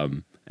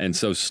 And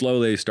so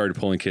slowly they started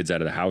pulling kids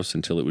out of the house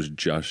until it was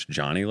just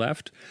Johnny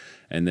left.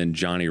 And then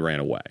Johnny ran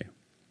away.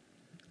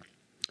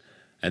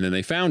 And then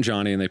they found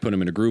Johnny and they put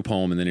him in a group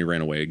home and then he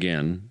ran away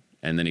again.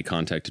 And then he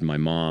contacted my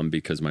mom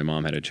because my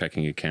mom had a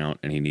checking account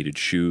and he needed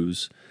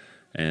shoes.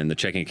 And the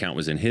checking account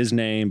was in his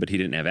name, but he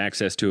didn't have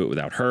access to it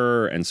without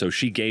her. And so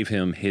she gave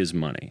him his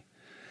money.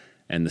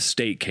 And the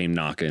state came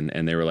knocking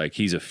and they were like,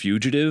 he's a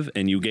fugitive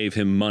and you gave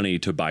him money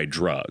to buy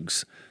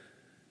drugs.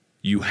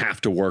 You have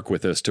to work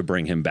with us to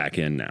bring him back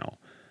in now,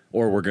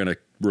 or we're going to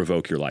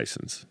revoke your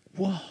license.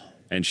 Whoa.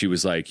 And she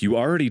was like, you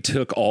already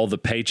took all the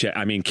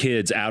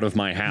kids out of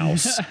my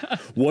house.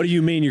 What do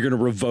you mean you're going to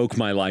revoke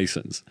my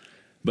license?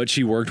 But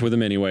she worked with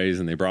him anyways,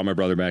 and they brought my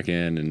brother back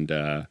in, and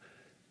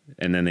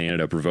then they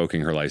ended up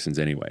revoking her license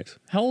anyways.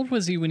 How old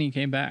was he when he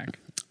came back?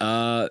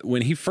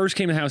 When he first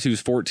came to the house, he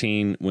was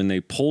 14. When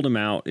they pulled him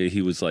out,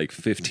 he was like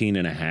 15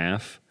 and a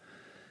half.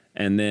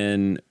 And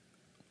then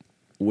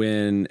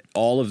when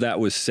all of that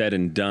was said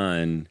and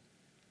done,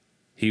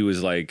 he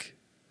was like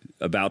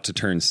about to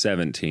turn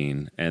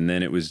 17. And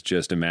then it was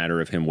just a matter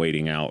of him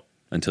waiting out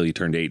until he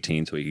turned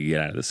 18 so he could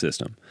get out of the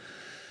system.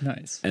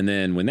 Nice. And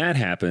then when that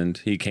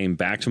happened, he came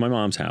back to my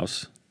mom's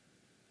house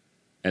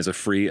as a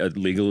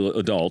legal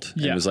adult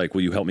and was like,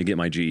 will you help me get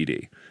my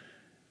GED?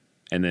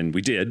 And then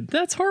we did.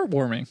 That's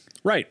heartwarming.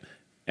 Right.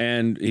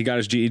 And he got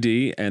his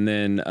GED and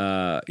then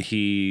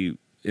he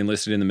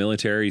enlisted in the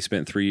military. He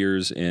spent 3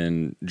 years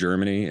in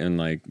Germany and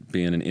like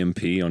being an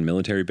MP on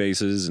military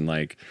bases. And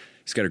like,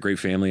 he's got a great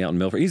family out in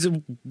Milford. He's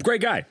a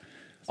great guy.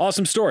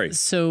 Awesome story.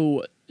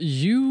 So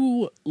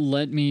you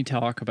let me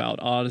talk about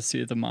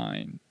Odyssey of the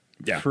Mind.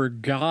 Yeah. For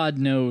God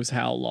knows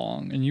how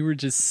long. And you were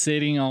just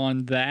sitting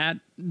on that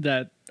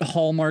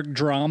Hallmark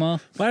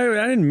drama. I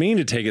didn't mean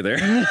to take it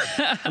there.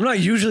 I'm not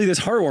usually this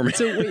heartwarming.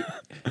 So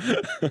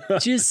wait,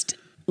 just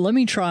let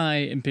me try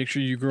and picture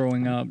you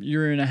growing up.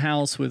 You're in a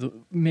house with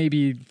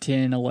maybe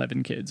 10,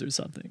 11 kids or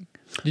something.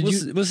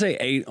 We'll say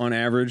 8 on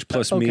average,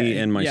 plus me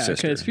and my sister.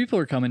 Because people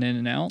are coming in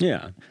and out.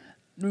 Yeah.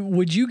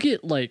 Would you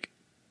get like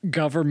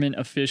government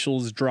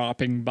officials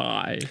dropping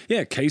by?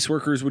 Yeah,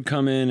 caseworkers would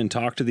come in and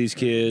talk to these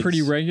kids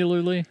pretty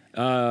regularly.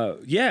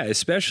 Yeah,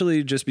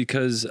 especially just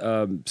because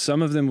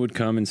some of them would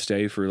come and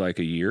stay for like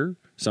a year.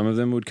 Some of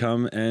them would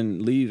come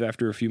and leave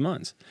after a few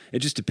months. It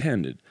just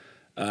depended.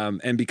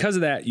 And because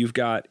of that, you've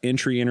got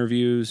entry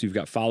interviews, you've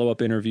got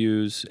follow-up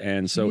interviews.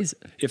 And so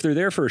if they're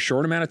there for a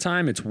short amount of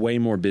time, it's way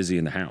more busy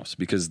in the house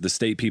because the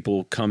state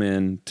people come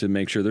in to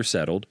make sure they're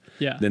settled.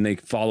 Yeah. Then they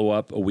follow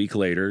up a week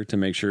later to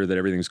make sure that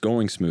everything's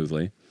going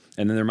smoothly.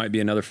 And then there might be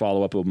another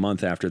follow-up a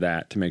month after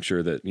that to make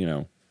sure that,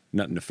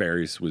 nothing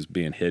nefarious was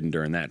being hidden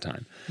during that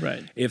time.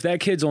 Right. If that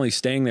kid's only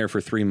staying there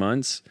for 3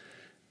 months,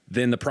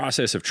 then the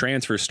process of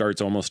transfer starts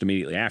almost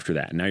immediately after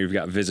that. Now you've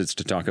got visits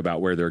to talk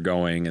about where they're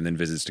going and then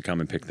visits to come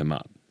and pick them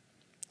up.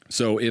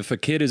 So if a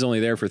kid is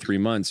only there for 3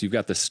 months, you've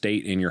got the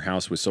state in your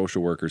house with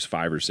social workers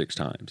 5 or 6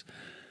 times.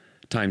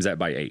 Times that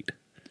by 8.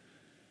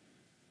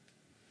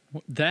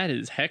 That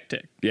is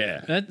hectic.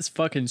 Yeah. That's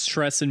fucking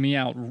stressing me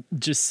out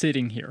just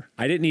sitting here.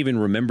 I didn't even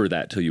remember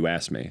that till you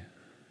asked me.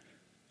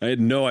 I had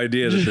no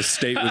idea that the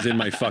state was in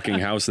my fucking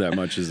house that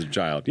much as a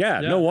child. Yeah,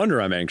 no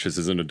wonder I'm anxious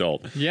as an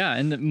adult. Yeah,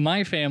 and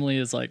my family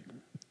is like,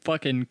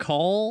 fucking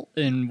call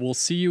and we'll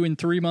see you in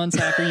 3 months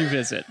after you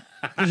visit.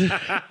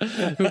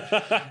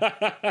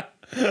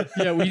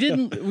 Yeah, we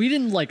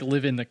didn't like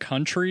live in the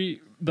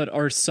country, but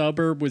our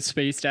suburb was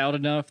spaced out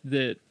enough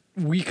that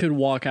we could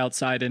walk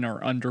outside in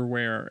our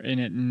underwear and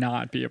it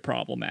not be a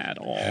problem at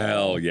all.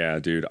 Hell yeah,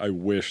 dude. I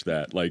wish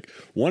that. Like,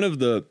 when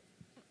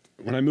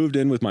I moved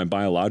in with my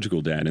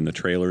biological dad in the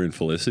trailer in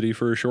Felicity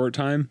for a short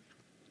time,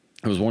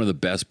 it was one of the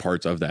best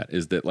parts of that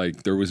is that,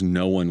 like, there was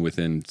no one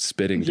within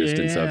spitting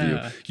distance of you.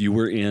 You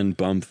were in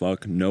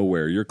bumfuck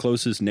nowhere. Your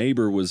closest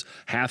neighbor was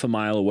half a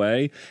mile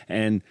away,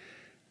 and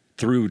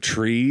through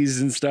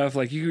trees and stuff,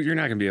 like, you're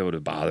not gonna be able to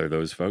bother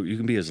those folks. You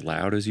can be as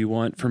loud as you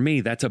want. For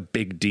me, that's a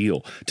big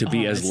deal to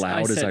be as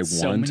loud as I want.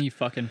 So many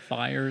fucking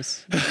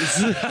fires.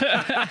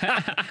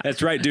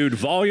 That's right, dude.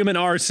 Volume and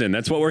arson.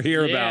 That's what we're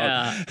here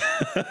about.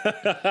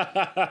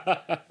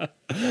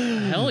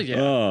 Hell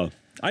yeah.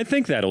 I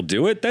think that'll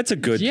do it. That's a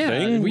good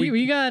thing.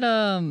 We got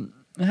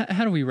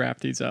how do we wrap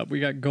these up? We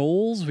got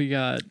goals. We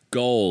got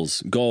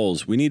goals.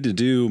 We need to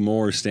do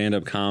more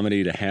stand-up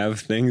comedy to have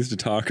things to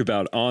talk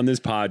about on this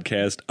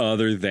podcast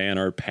other than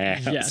our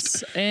past.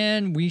 Yes,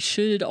 and we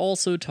should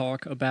also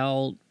talk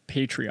about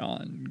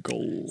Patreon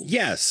goals.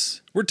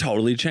 Yes, we're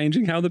totally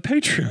changing how the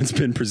Patreon's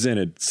been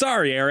presented.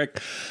 Sorry,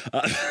 Eric.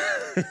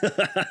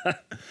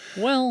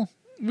 Well,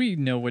 we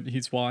know what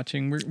he's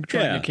watching. We're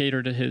trying to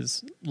cater to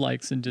his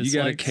likes and dislikes.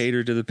 You got to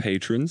cater to the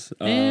patrons.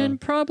 And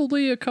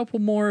probably a couple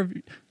more of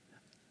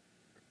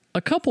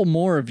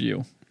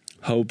you.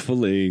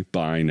 Hopefully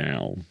by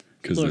now,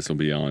 because this will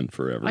be on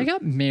forever. I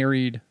got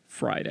married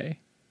Friday.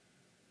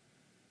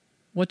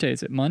 What day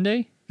is it?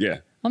 Monday? Yeah.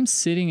 I'm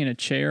sitting in a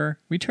chair.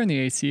 We turn the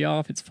AC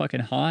off. It's fucking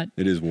hot.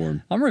 It is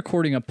warm. I'm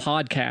recording a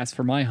podcast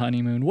for my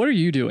honeymoon. What are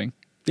you doing?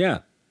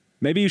 Yeah.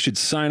 Maybe you should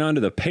sign on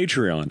to the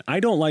Patreon. I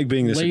don't like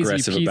being this Lazy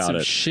aggressive piece about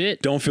of it.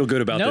 Shit. Don't feel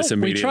good about this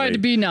immediately. We tried to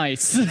be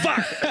nice.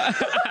 Fuck.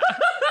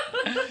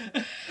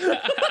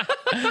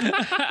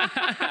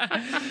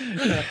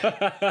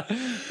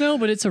 No,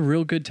 but it's a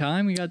real good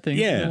time. We got things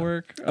to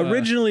work.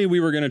 Originally, we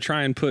were going to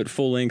try and put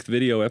full-length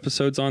video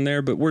episodes on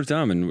there, but we're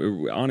dumb,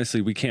 and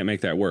honestly, we can't make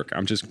that work.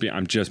 I'm just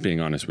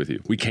being honest with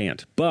you. We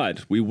can't.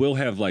 But we will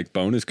have, like,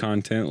 bonus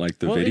content, like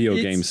the video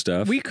game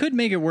stuff. We could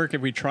make it work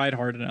if we tried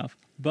hard enough.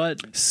 But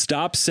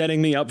stop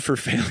setting me up for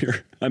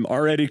failure. I'm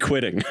already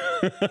quitting.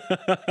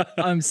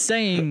 I'm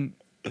saying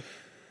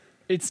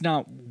it's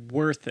not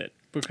worth it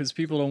because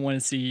people don't want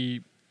to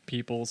see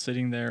people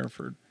sitting there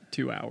for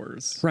 2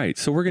 hours. Right.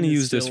 So we're going to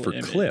use this for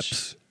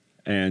clips.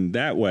 And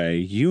that way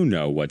you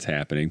know what's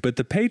happening. But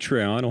the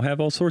Patreon will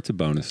have all sorts of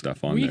bonus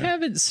stuff on there. We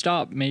haven't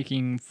stopped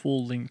making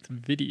full-length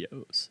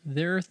videos.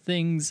 There are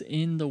things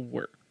in the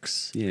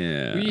works.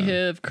 Yeah. We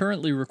have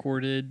currently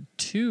recorded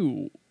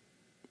 2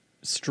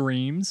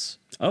 streams.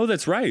 Oh,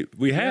 that's right.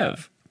 We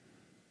have.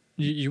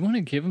 You want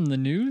to give them the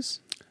news?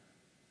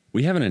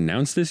 We haven't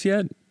announced this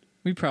yet.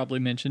 We probably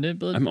mentioned it,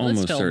 but I'm let's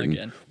almost tell certain. them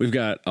again. We've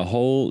got a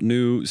whole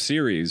new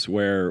series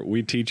where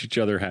we teach each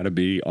other how to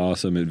be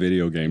awesome at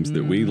video games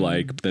that we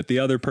like, that the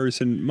other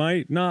person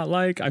might not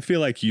like. I feel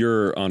like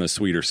you're on a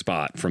sweeter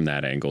spot from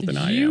that angle than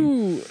I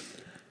am.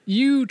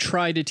 You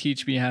try to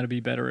teach me how to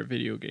be better at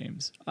video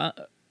games.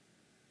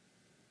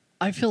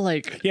 I feel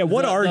like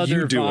what are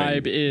you doing?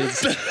 Vibe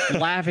is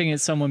laughing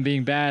at someone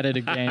being bad at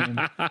a game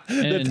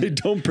that they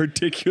don't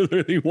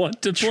particularly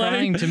want to play.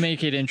 Trying to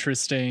make it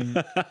interesting.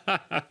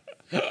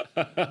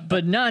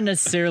 But not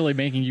necessarily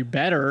making you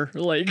better.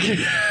 Like,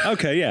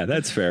 okay, yeah,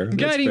 that's fair.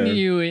 Guiding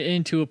you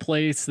into a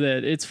place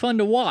that it's fun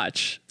to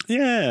watch.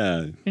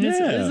 Yeah. And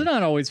it's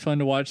not always fun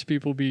to watch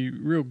people be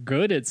real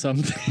good at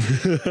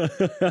something.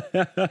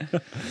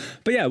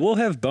 But yeah, we'll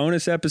have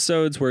bonus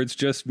episodes where it's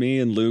just me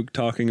and Luke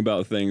talking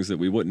about things that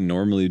we wouldn't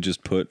normally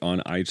just put on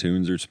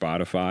iTunes or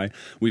Spotify.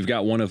 We've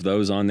got one of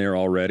those on there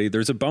already.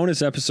 There's a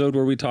bonus episode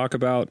where we talk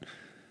about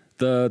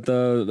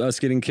the us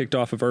getting kicked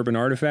off of Urban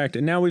Artifact,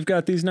 and now we've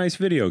got these nice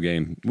video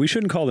game. We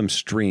shouldn't call them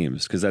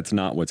streams because that's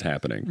not what's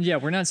happening. Yeah,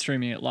 we're not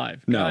streaming it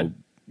live. No.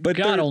 But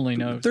God only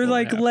knows. They're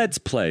like let's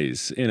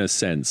plays in a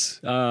sense,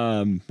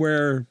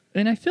 where.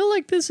 And I feel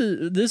like this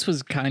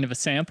was kind of a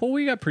sample.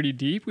 We got pretty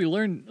deep. We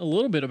learned a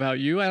little bit about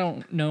you. I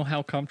don't know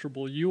how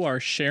comfortable you are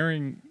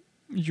sharing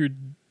your.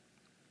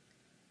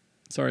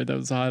 Sorry, that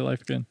was a high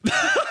life again.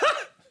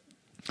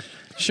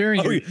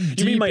 Sharing.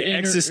 You mean my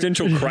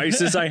existential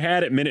crisis I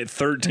had at minute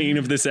 13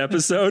 of this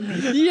episode?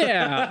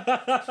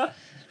 Yeah.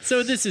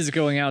 So this is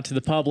going out to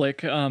the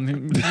public. You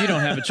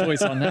don't have a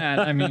choice on that.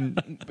 I mean,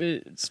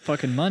 it's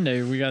fucking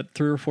Monday. We got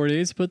 3 or 4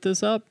 days to put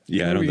this up.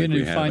 Yeah, I don't think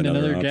we have find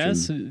another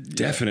guest.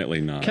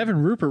 Definitely not.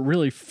 Kevin Rupert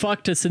really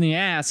fucked us in the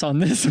ass on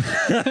this.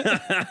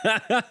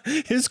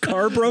 His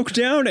car broke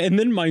down, and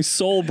then my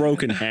soul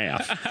broke in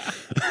half.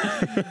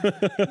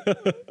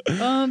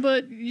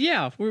 But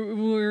yeah,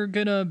 we're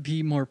gonna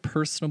be more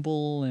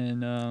personable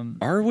and.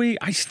 Are we?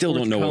 I still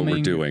don't know what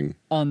we're doing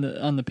on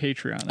the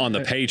Patreon. On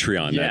the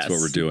Patreon, yes, that's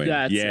what we're doing.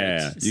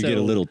 Yeah, you get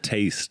a little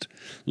taste,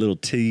 little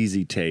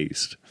teasy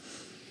taste.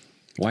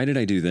 Why did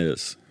I do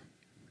this?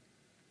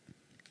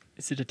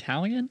 Is it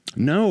Italian?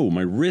 No,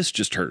 my wrist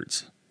just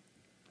hurts.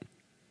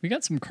 We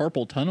got some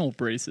carpal tunnel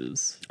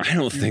braces. I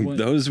don't think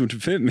those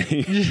would fit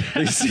me.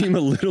 They seem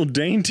a little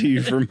dainty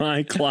for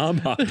my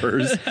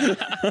clobhoppers.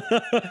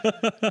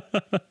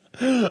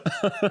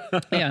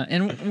 Yeah,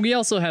 and we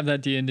also have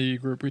that D&D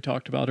group we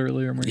talked about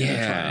earlier. And we're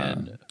gonna try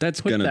and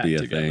that's going to be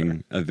a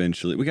thing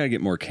eventually. We got to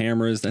get more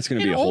cameras. That's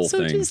going to be a whole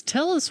thing. Also, just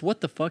tell us what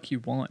the fuck you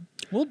want.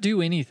 We'll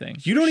do anything.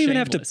 You don't even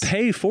have to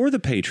pay for the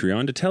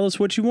Patreon to tell us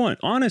what you want.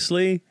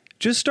 Honestly,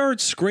 just start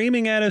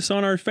screaming at us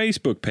on our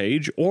Facebook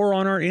page or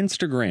on our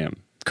Instagram.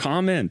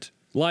 Comment,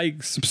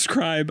 like,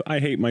 subscribe. I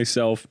hate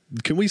myself.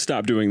 Can we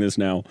stop doing this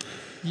now?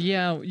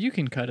 Yeah, you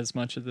can cut as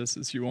much of this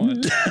as you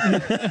want.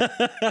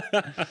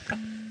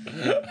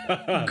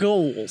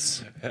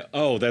 Goals.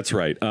 Oh, that's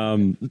right.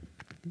 I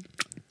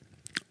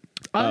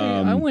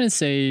want to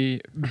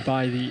say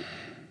I'm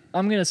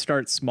going to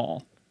start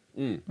small.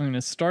 I'm going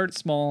to start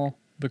small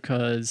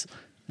because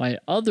my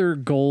other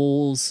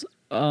goals,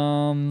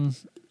 I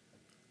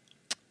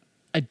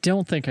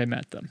don't think I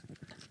met them.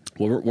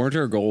 Well, weren't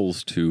our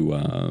goals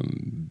to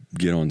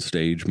get on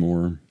stage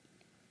more?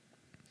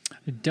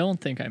 I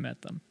don't think I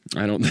met them.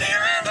 I don't think.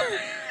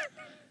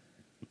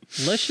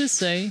 Let's just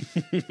say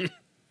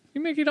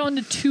you make it on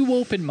to 2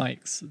 open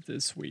mics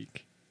this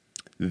week.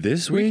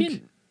 This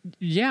week?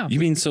 Yeah. You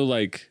mean so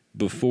like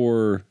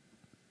before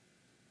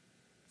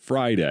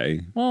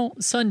Friday? Well,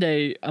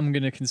 Sunday I'm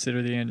going to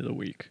consider the end of the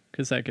week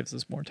because that gives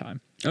us more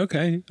time.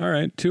 Okay. All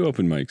right. 2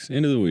 open mics.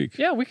 End of the week.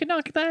 Yeah, we could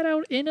knock that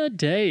out in a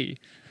day.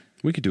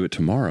 We could do it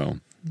tomorrow.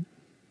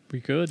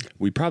 We could.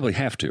 We probably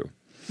have to.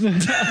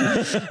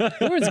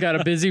 Lauren's got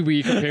a busy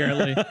week,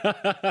 apparently.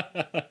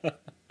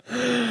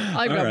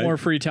 I've got more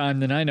free time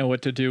than I know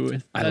what to do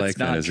with. That's I like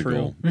that as a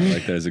goal. I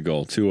like that as a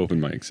goal. 2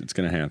 open mics. It's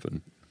going to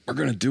happen. We're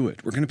going to do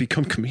it. We're going to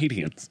become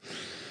comedians.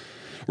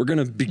 We're going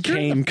to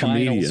become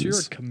comedians. You're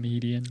a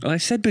comedian. I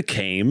said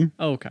became.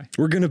 Oh, okay.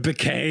 We're going to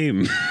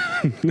became.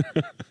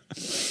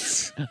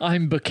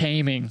 I'm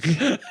becaming.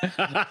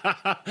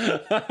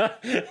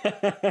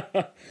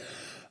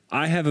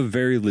 I have a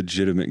very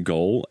legitimate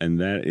goal, and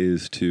that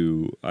is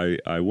to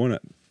I want to.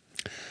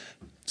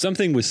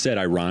 Something was said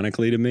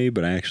ironically to me,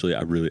 but I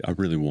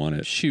really want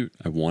it. Shoot.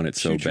 I want it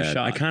so bad.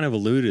 I kind of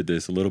alluded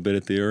this a little bit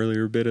at the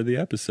earlier bit of the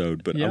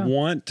episode, but I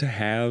want to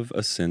have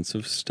a sense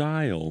of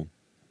style.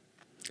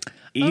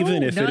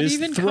 Even if it is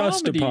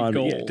thrust upon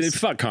me.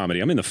 Fuck comedy.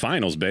 I'm in the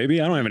finals,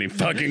 baby. I don't have any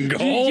fucking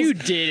goals. You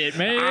did it,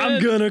 man.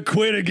 I'm going to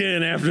quit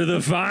again after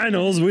the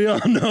finals. We all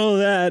know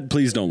that.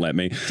 Please don't let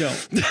me.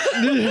 Don't.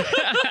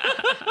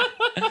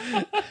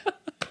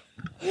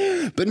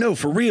 But no,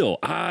 for real,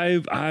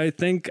 I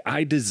think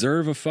I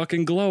deserve a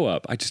fucking glow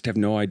up. I just have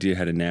no idea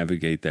how to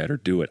navigate that or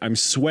do it. I'm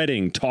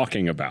sweating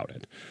talking about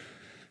it.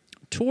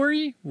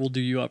 Tori will do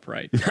you up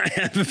right. I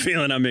have a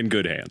feeling I'm in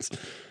good hands.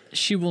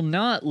 She will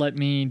not let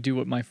me do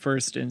what my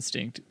first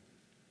instinct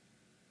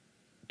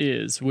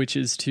is, which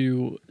is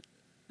to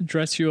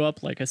dress you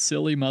up like a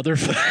silly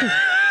motherfucker.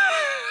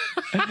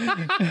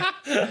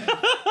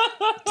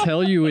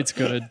 Tell you it's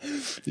good.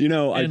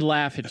 And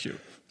laugh at you.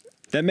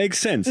 That makes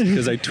sense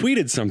because I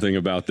tweeted something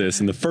about this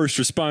and the first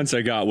response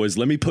I got was,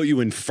 let me put you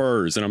in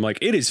furs. And I'm like,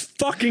 it is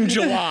fucking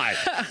July.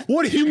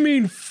 What do you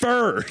mean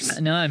furs?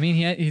 No, I mean,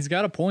 he's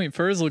got a point.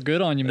 Furs look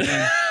good on you,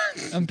 man.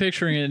 I'm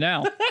picturing it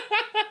now.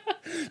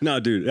 No,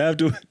 dude, I have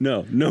to.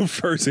 No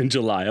furs in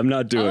July. I'm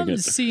not doing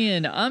it.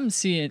 I'm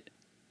seeing.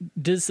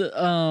 Do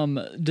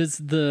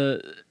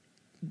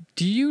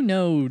you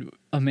know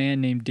a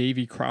man named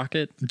Davy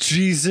Crockett?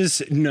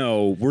 Jesus,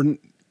 no. We're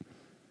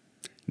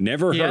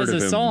never heard of him. He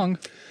has a song.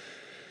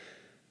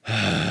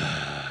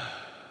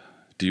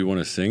 Do you want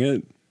to sing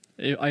it?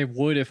 I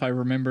would if I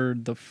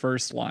remembered the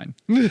first line.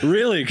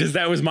 Really? Because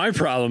that was my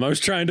problem. I was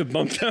trying to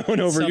bump that one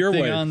over your way.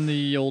 Something on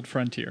the old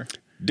frontier.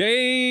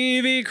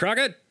 Davy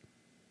Crockett.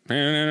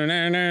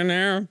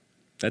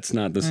 That's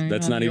not this.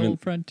 That's not even.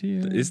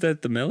 Frontier. Is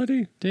that the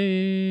melody?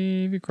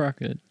 Davy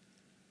Crockett.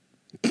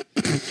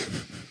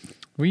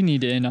 We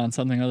need to end on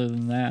something other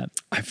than that.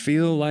 I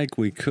feel like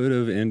we could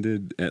have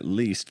ended at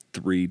least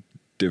 3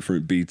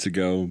 different beats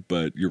ago,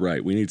 but you're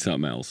right. We need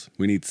something else.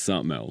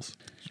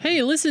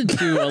 Hey, listen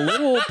to a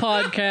little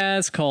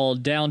podcast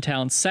called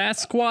Downtown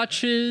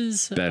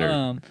Sasquatches.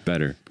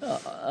 Better.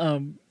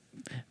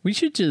 We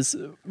should just.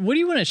 What do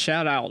you want to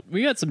shout out?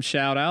 We got some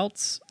shout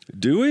outs.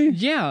 Do we?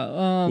 Yeah.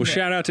 Well,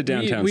 shout out to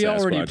Downtown Sasquatches. We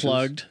already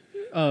plugged.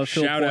 Phil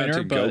shout Pointer, out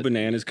to Go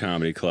Bananas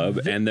Comedy Club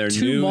and their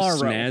new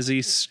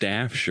snazzy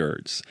staff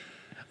shirts.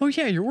 Oh,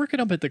 yeah, you're working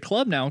up at the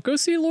club now. Go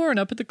see Lauren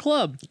up at the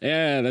club.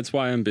 Yeah, that's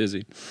why I'm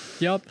busy.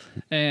 Yep.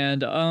 And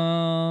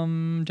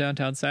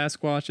Downtown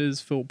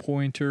Sasquatches, Phil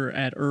Pointer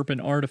at Urban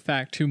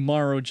Artifact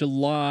tomorrow,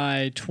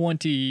 July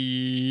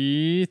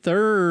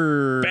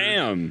 23rd.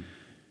 Bam!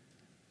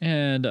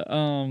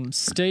 And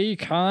stay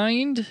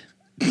kind.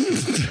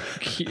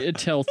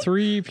 Tell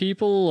 3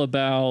 people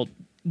about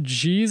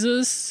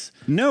Jesus.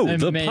 No,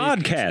 the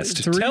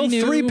podcast. Tell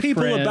 3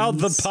 people friends. about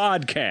the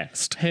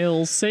podcast.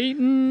 Hail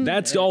Satan.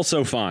 That's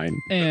also fine.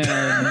 And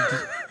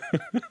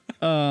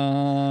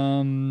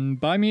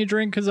buy me a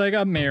drink because I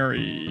got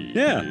married.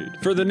 Yeah,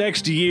 for the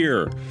next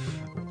year.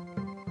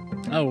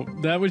 Oh,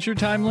 that was your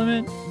time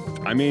limit?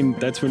 I mean,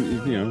 that's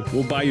when,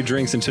 we'll buy you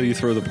drinks until you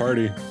throw the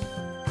party.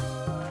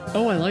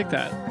 Oh, I like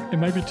that. It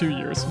might be 2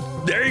 years.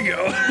 There you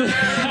go.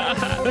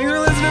 Thanks for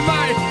listening.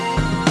 Bye.